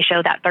 consistently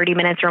show that 30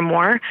 minutes or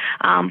more.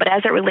 But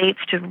as it relates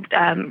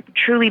to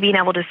truly being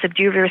able to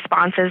subdue the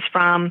responses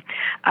from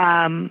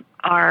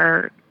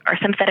our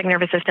sympathetic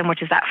nervous system,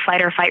 which is that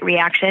fight or fight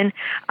reaction,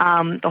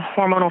 the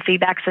hormonal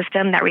feedback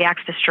system that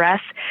reacts to stress.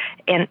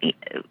 And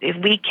if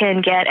we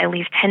can get at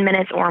least 10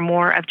 minutes or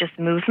more of just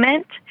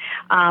movement,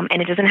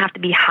 and it doesn't have to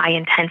be high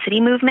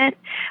intensity movement,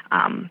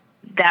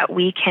 that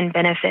we can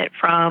benefit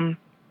from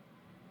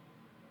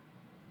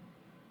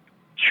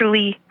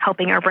truly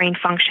helping our brain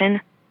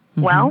function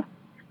well,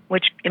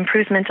 which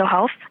improves mental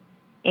health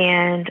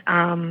and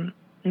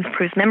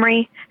improves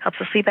memory, helps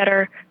us sleep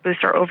better,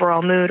 boosts our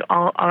overall mood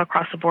all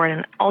across the board,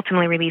 and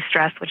ultimately release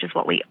stress, which is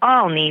what we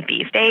all need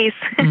these days.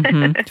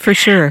 For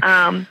sure.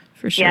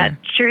 For sure. Yeah,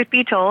 truth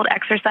be told,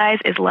 exercise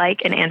is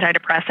like an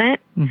antidepressant.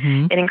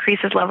 It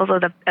increases levels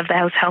of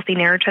those healthy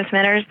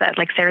neurotransmitters that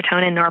like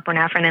serotonin and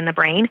norepinephrine in the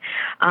brain,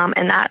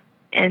 and that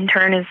in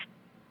turn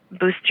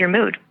boosts your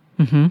mood.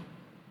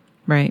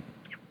 Right,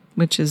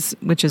 which is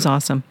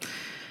awesome,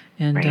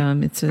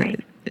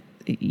 and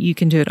you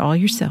can do it all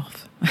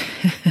yourself.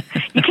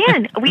 You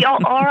can. We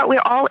all are.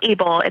 We're all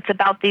able. It's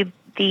about we're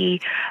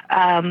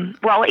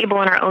all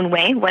able in our own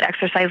way. What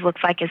exercise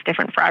looks like is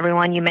different for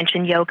everyone. You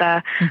mentioned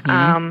yoga,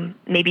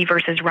 maybe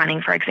versus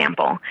running, for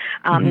example.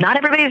 Not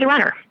everybody's a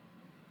runner.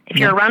 If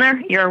you're a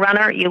runner, you're a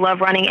runner. You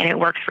love running, and it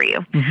works for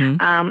you.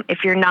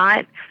 If you're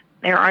not,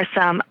 there are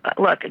some.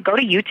 Look, go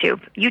to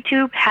YouTube.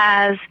 YouTube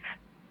has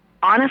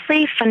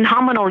honestly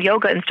phenomenal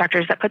yoga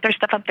instructors that put their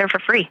stuff up there for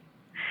free,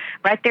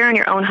 right there in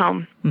your own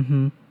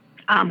home.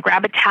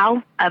 Grab a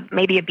towel,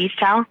 maybe a beach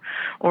towel,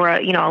 or a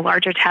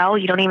larger towel.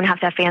 You don't even have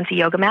to have fancy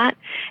yoga mat,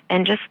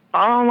 and just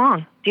follow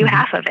along. Do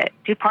half of it.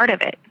 Do part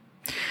of it.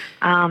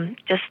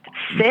 Just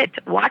sit,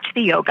 watch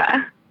the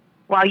yoga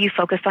while you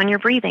focus on your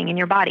breathing and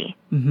your body.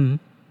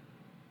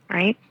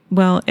 Right.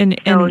 Well, and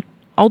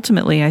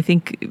ultimately, I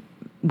think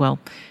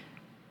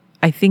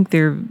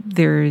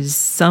there is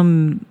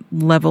some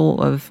level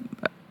of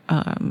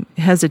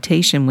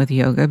hesitation with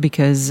yoga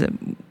because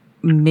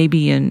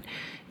maybe in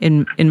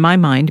my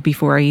mind,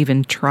 before I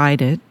even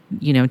tried it,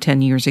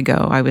 10 years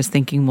ago, I was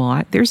thinking,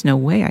 well, there's no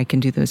way I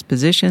can do those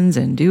positions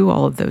and do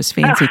all of those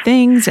fancy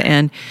things.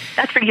 And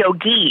that's for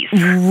yogis.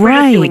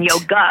 Right. We're just doing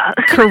yoga.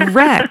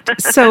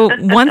 Correct. So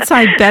once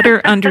I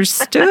better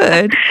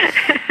understood,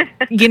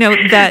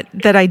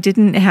 that I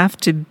didn't have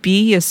to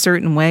be a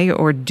certain way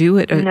or do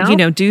it,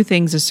 do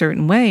things a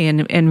certain way.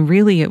 And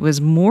really it was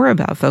more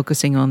about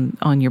focusing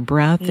on your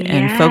breath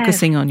and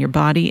focusing on your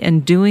body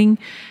and doing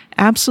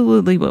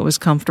absolutely what was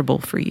comfortable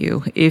for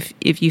you.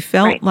 If you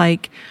felt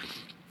like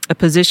a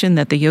position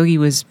that the yogi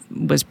was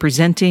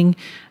presenting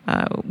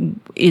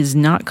is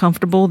not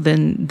comfortable,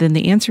 then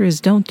the answer is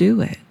don't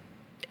do it.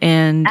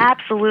 And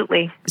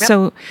absolutely.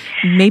 So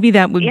maybe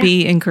that would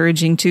be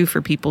encouraging too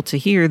for people to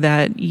hear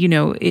that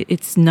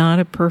it's not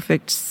a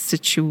perfect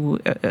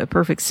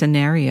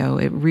scenario.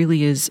 It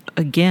really is,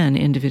 again,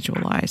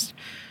 individualized.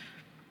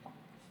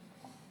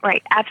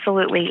 Right.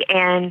 Absolutely.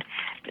 And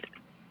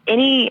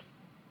any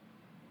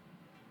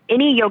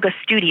yoga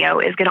studio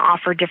is going to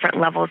offer different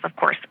levels of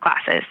course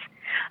classes.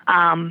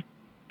 And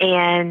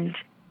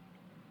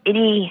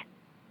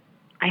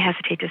I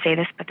hesitate to say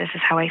this, but this is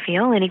how I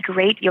feel. Any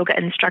great yoga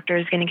instructor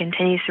is going to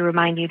continue to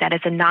remind you that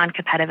it's a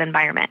non-competitive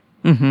environment.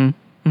 It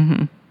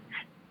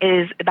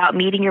is about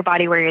meeting your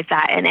body where it's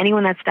at. And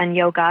anyone that's done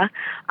yoga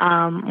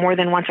more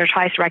than once or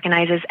twice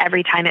recognizes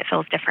every time it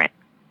feels different.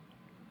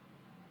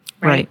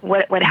 Right.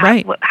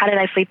 How did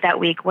I sleep that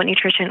week? What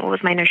was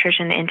my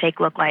nutrition intake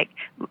look like?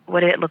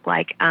 What did it look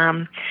like?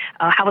 How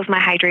was my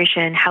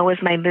hydration? How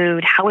was my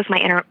mood? How was my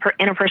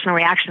interpersonal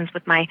reactions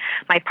with my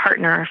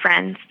partner or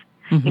friends?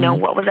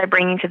 What was I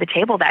bringing to the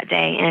table that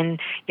day? And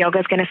yoga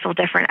is going to feel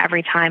different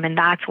every time. And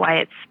that's why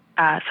it's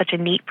such a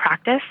neat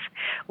practice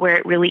where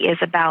it really is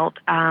about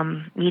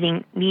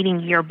meeting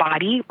your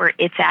body where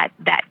it's at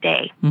that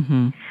day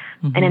in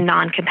a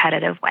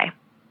non-competitive way.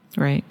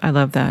 Right. I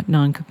love that.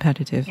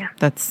 Non-competitive. Yeah.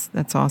 That's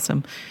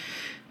awesome.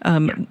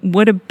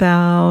 What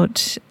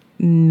about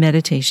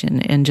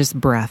meditation and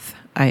just breath?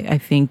 I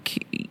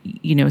think,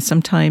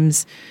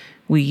 sometimes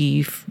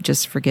we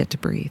just forget to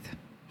breathe.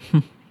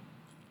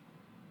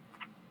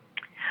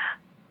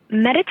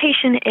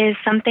 Meditation is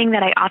something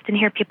that I often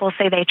hear people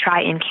say they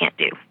try and can't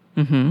do.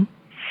 And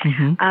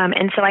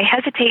so I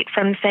hesitate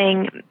from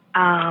saying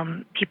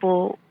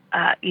people,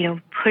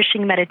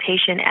 pushing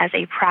meditation as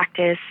a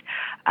practice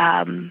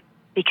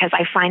because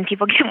I find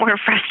people get more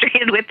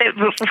frustrated with it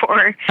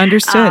before.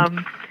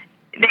 Understood.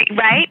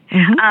 Right?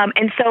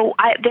 And so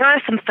there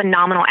are some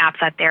phenomenal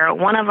apps out there.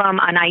 One of them,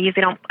 and I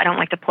don't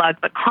like to plug,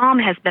 but Calm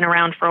has been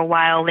around for a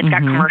while. They've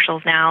got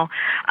commercials now.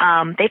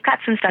 They've got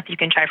some stuff you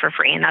can try for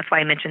free, and that's why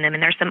I mentioned them.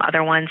 And there's some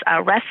other ones.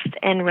 Rest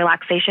and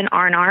Relaxation,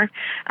 R&R.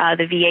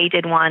 The VA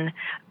did one.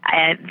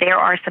 There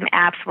are some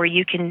apps where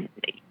you can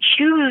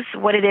choose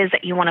what it is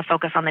that you want to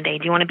focus on the day.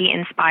 Do you want to be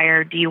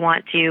inspired? Do you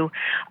want to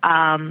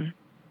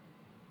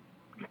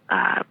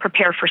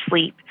prepare for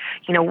sleep?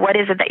 What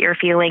is it that you're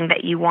feeling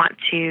that you want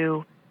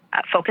to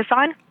focus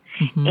on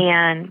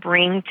and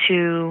bring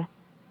to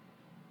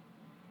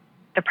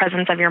the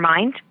presence of your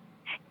mind,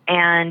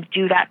 and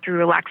do that through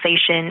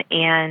relaxation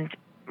and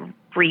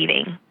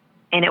breathing,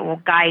 and it will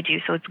guide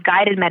you. So it's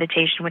guided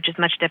meditation, which is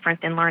much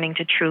different than learning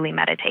to truly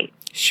meditate.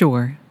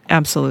 Sure.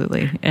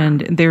 Absolutely.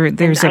 And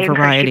there's a variety. I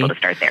encourage people to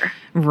start there.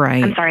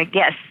 Right. I'm sorry.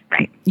 Yes.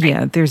 Right.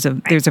 Yeah. There's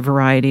a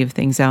variety of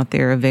things out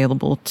there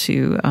available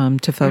to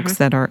folks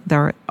that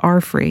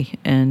are free.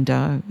 And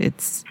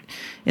it's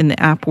in the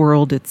app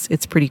world,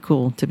 it's pretty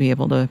cool to be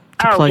able to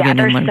plug in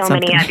and learn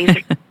something. There's so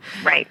many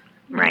apps.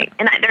 Right.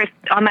 And there's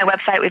on my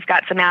website, we've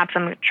got some apps.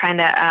 I'm trying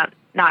to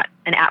not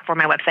an app for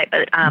my website,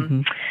 but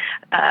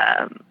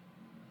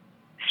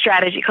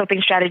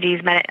coping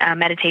strategies,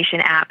 meditation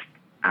apps,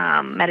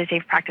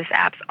 meditative practice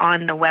apps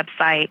on the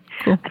website.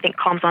 Cool. I think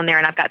Calm's on there,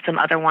 and I've got some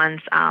other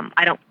ones.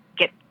 I don't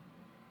get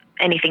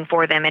anything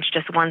for them. It's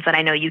just ones that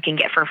I know you can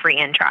get for free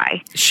and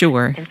try.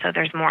 Sure. And so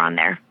there's more on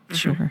there.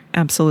 Sure.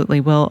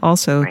 Absolutely. Well,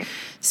 also,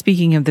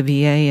 speaking of the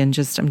VA, and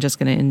I'm just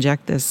going to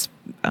inject this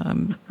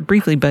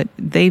briefly, but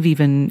they've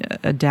even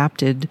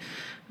adapted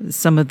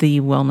some of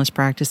the wellness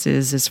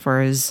practices as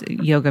far as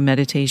yoga,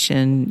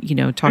 meditation,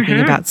 talking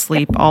about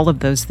sleep, all of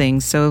those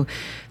things. So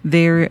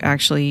they're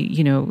actually,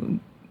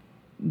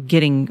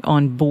 getting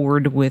on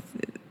board with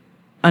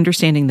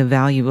understanding the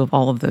value of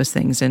all of those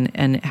things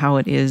and how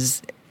it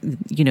is,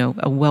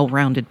 a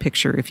well-rounded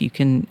picture if you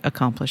can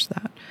accomplish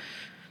that.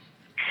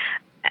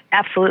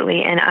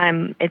 Absolutely.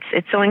 And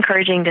it's so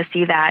encouraging to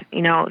see that.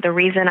 The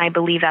reason I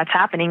believe that's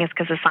happening is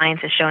because the science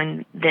is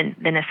showing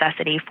the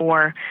necessity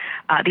for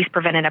these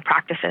preventative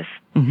practices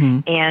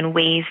and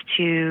ways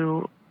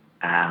to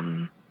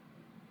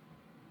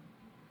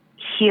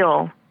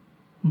heal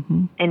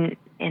in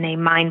a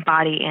mind,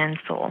 body, and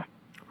soul.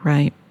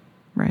 Right.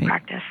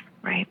 Practice.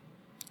 Right.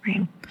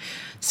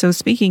 So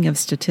speaking of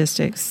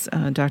statistics,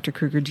 Dr.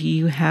 Kruger, do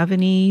you have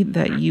any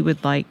that you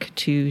would like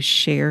to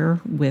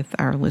share with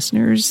our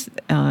listeners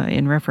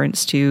in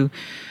reference to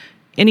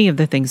any of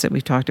the things that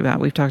we've talked about?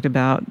 We've talked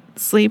about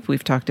sleep,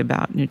 we've talked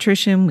about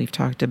nutrition, we've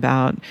talked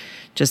about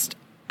just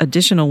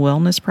additional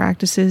wellness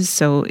practices.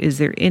 So is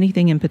there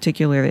anything in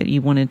particular that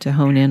you wanted to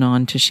hone in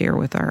on to share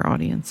with our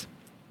audience?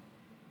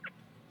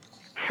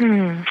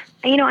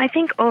 I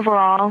think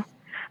overall,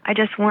 I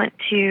just want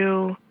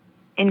to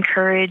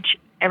encourage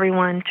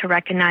everyone to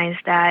recognize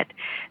that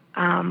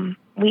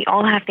we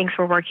all have things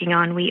we're working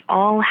on. We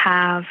all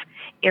have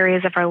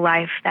areas of our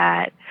life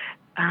that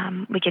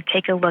we could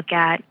take a look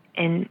at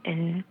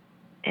and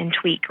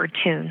tweak or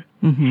tune.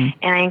 And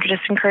I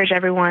just encourage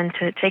everyone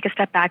to take a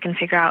step back and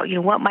figure out,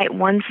 what might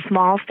one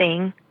small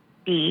thing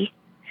be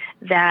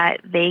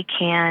that they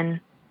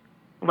can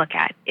look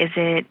at? Is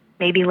it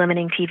maybe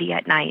limiting TV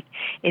at night?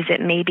 Is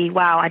it maybe,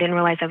 wow, I didn't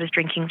realize I was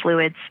drinking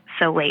fluids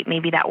so late.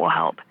 Maybe that will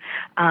help.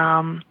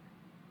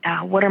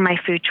 What are my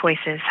food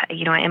choices?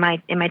 Am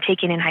I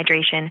taking in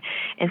hydration?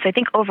 And so I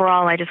think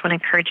overall, I just want to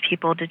encourage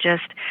people to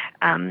just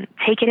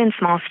take it in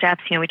small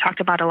steps. We talked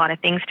about a lot of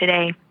things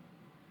today,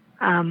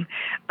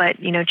 but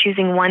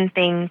choosing one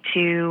thing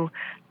to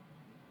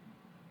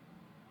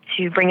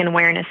bring an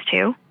awareness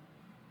to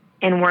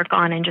and work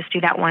on, and just do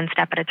that one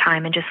step at a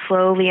time, and just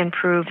slowly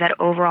improve that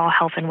overall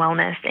health and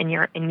wellness in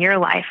your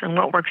life, and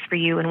what works for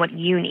you and what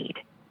you need.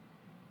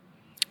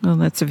 Well,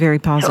 that's a very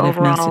positive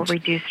overall message.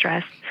 Reduce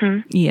stress.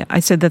 Yeah, I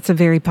said that's a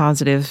very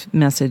positive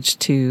message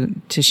to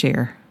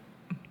share.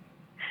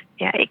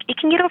 Yeah, it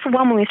can get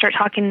overwhelming when we start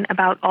talking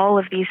about all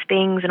of these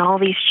things and all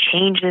these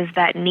changes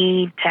that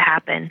need to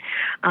happen.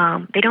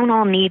 They don't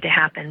all need to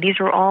happen. These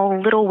are all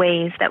little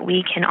ways that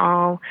we can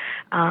all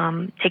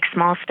take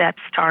small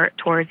steps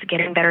towards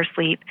getting better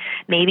sleep.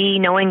 Maybe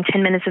knowing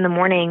 10 minutes in the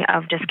morning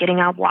of just getting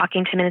up,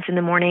 walking 10 minutes in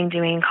the morning,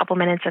 doing a couple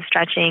minutes of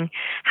stretching,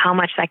 how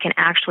much that can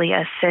actually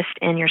assist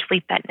in your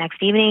sleep that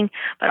next evening,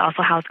 but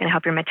also how it's going to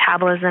help your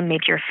metabolism,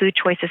 maybe your food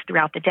choices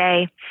throughout the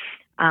day.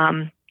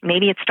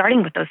 Maybe it's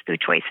starting with those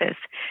food choices.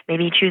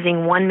 Maybe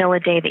choosing one meal a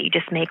day that you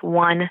just make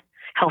one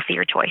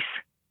healthier choice.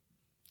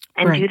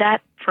 And do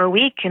that for a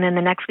week, and then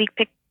the next week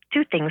pick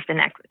two things in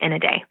a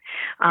day.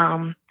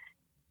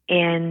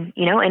 In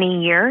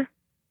a year,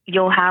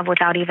 you'll have,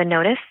 without even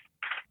notice,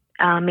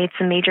 made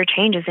some major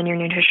changes in your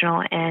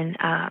nutritional and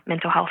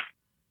mental health,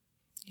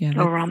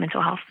 overall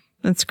mental health.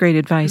 That's great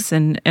advice.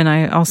 And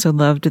I also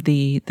loved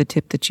the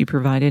tip that you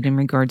provided in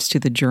regards to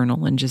the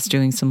journal, and just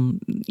doing some,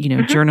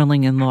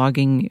 journaling and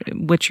logging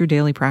what your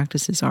daily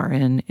practices are,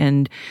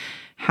 and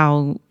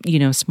how,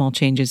 small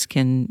changes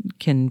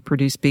can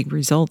produce big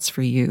results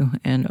for you,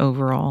 and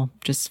overall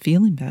just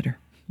feeling better.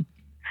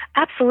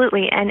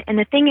 Absolutely. And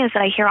the thing is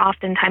that I hear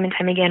often, time and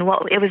time again,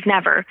 well, it was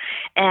never.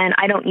 And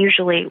I don't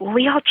usually,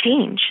 we all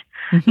change.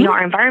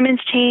 Our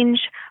environments change.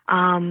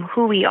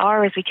 Who we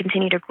are as we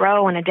continue to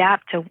grow and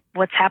adapt to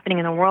what's happening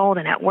in the world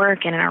and at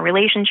work and in our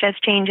relationships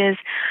changes.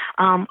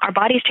 Our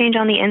bodies change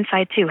on the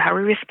inside too. How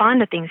we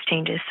respond to things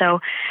changes. So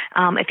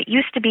if it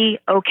used to be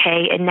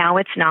okay and now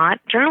it's not,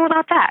 journal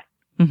about that.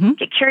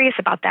 Get curious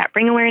about that.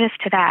 Bring awareness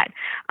to that.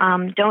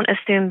 Don't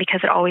assume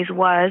because it always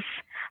was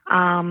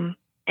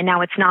and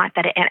now it's not,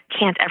 that it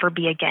can't ever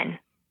be again.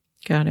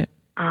 Got it.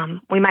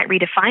 We might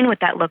redefine what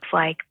that looks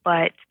like,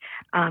 but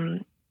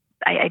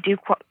I do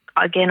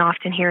again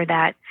often hear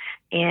that,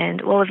 and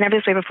it was never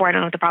this way before, I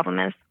don't know what the problem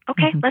is.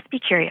 Okay, let's be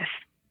curious.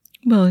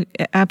 Well,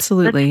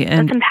 absolutely.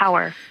 Let's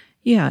empower.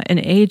 Yeah, and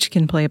age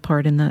can play a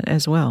part in that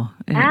as well.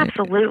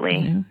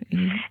 Absolutely.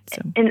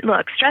 And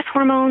look, stress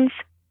hormones,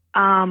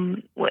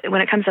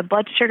 when it comes to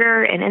blood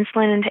sugar and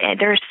insulin,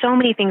 there are so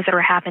many things that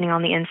are happening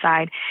on the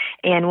inside.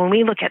 And when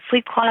we look at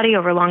sleep quality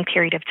over a long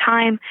period of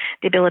time,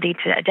 the ability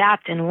to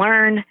adapt and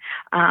learn,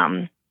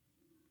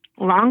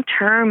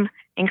 long-term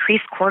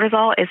increased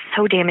cortisol is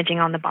so damaging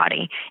on the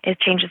body. It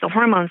changes the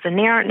hormones, the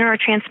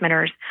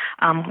neurotransmitters,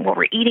 what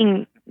we're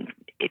eating,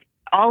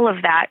 all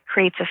of that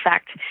creates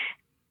effect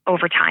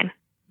over time.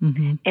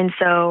 Mm-hmm. And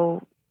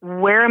so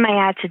where am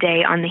I at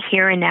today on the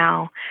here and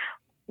now?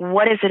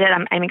 What is it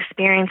that I'm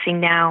experiencing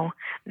now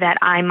that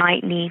I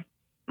might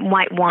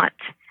want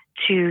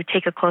to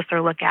take a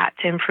closer look at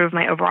to improve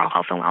my overall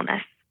health and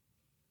wellness?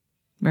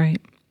 Right.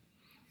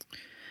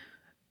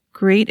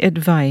 Great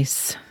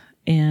advice.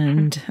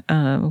 And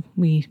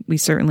we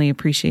certainly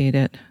appreciate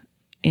it.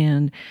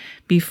 And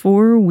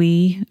before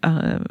we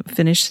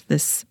finish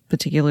this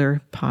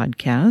particular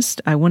podcast,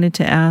 I wanted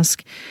to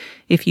ask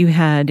if you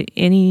had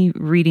any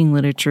reading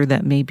literature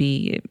that may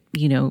be,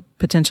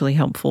 potentially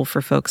helpful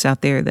for folks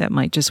out there that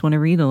might just want to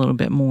read a little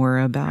bit more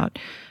about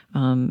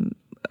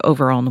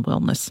overall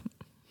wellness.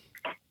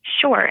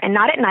 Sure, and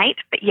not at night,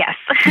 but yes.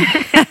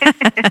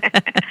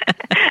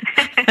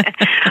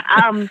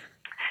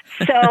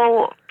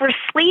 So for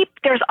sleep,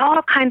 there's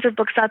all kinds of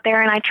books out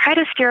there, and I try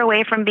to steer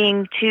away from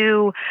being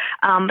too,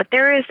 but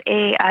there is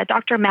a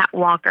Dr. Matt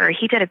Walker.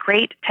 He did a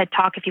great TED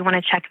Talk if you want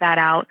to check that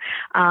out.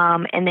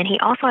 And then he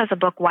also has a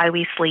book, Why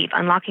We Sleep,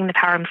 Unlocking the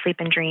Power of Sleep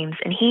and Dreams.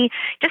 And he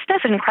just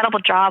does an incredible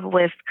job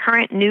with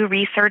current new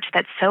research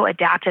that's so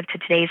adaptive to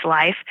today's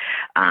life.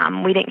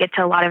 We didn't get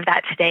to a lot of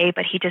that today,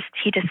 but he just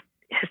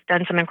has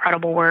done some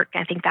incredible work.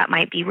 I think that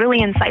might be really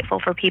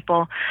insightful for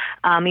people.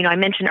 I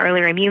mentioned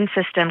earlier immune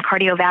system,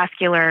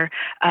 cardiovascular,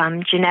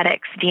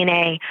 genetics,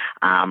 DNA,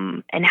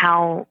 and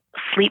how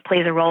sleep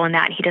plays a role in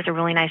that. He does a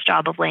really nice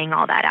job of laying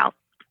all that out.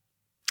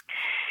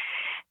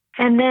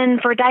 And then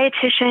for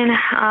dietitian,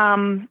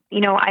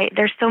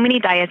 there's so many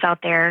diets out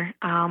there.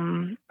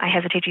 I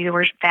hesitate to use the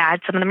word fad.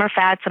 Some of them are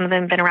fads. Some of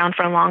them have been around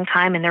for a long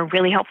time, and they're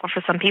really helpful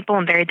for some people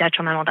and very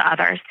detrimental to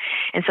others.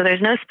 And so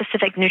there's no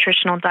specific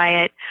nutritional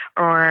diet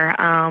or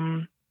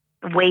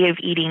way of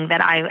eating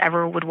that I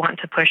ever would want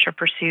to push or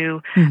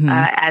pursue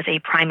as a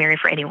primary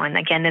for anyone.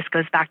 Again, this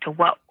goes back to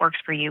what works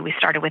for you. We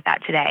started with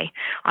that today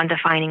on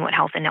defining what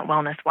health and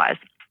wellness was.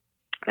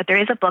 But there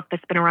is a book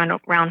that's been around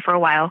for a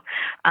while.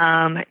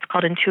 It's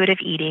called Intuitive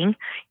Eating,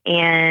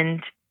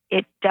 and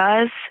it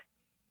does.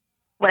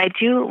 What I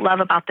do love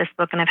about this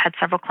book, and I've had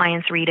several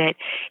clients read it,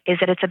 is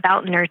that it's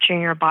about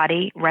nurturing your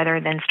body rather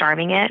than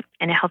starving it,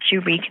 and it helps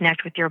you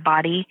reconnect with your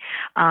body,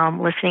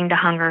 listening to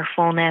hunger,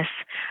 fullness.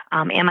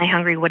 Am I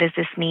hungry? What does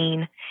this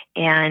mean?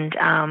 And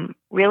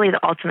really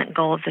the ultimate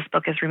goal of this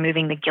book is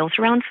removing the guilt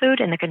around food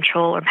and the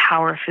control or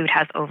power food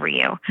has over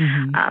you.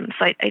 Mm-hmm.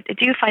 So I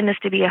do find this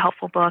to be a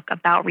helpful book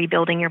about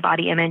rebuilding your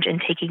body image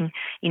and taking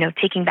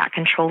back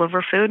control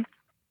over food.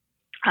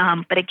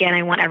 But again,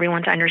 I want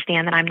everyone to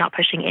understand that I'm not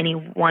pushing any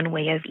one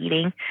way of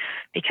eating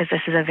because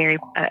this is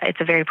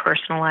it's a very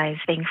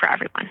personalized thing for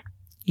everyone.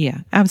 Yeah,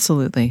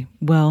 absolutely.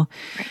 Well,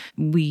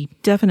 we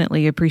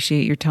definitely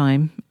appreciate your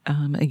time.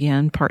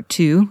 Again, part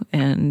 2,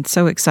 and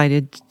so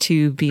excited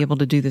to be able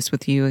to do this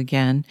with you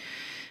again.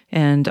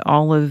 And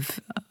all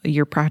of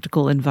your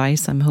practical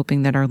advice, I'm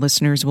hoping that our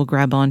listeners will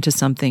grab onto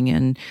something.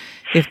 And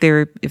if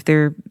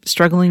they're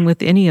struggling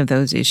with any of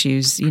those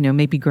issues,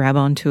 maybe grab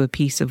onto a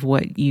piece of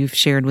what you've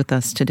shared with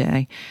us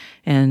today.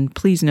 And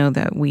please know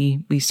that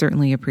we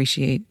certainly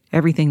appreciate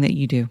everything that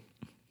you do.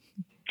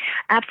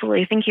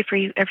 Absolutely. Thank you for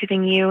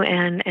everything you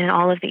and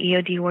all of the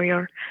EOD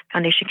Warrior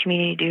Foundation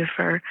community do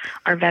for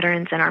our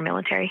veterans and our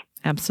military.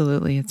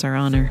 Absolutely. It's our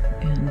honor.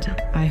 And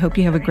I hope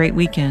you have a great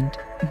weekend.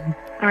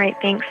 All right.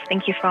 Thanks.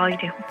 Thank you for all you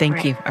do.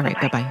 Thank you. All right.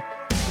 Bye-bye.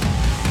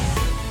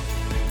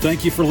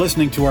 Thank you for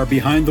listening to our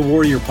Behind the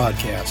Warrior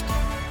podcast.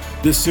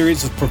 This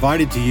series is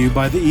provided to you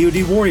by the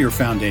EOD Warrior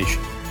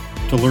Foundation.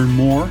 To learn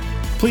more,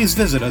 please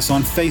visit us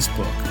on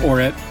Facebook or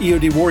at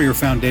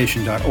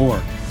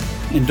eodwarriorfoundation.org.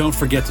 And don't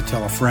forget to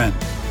tell a friend.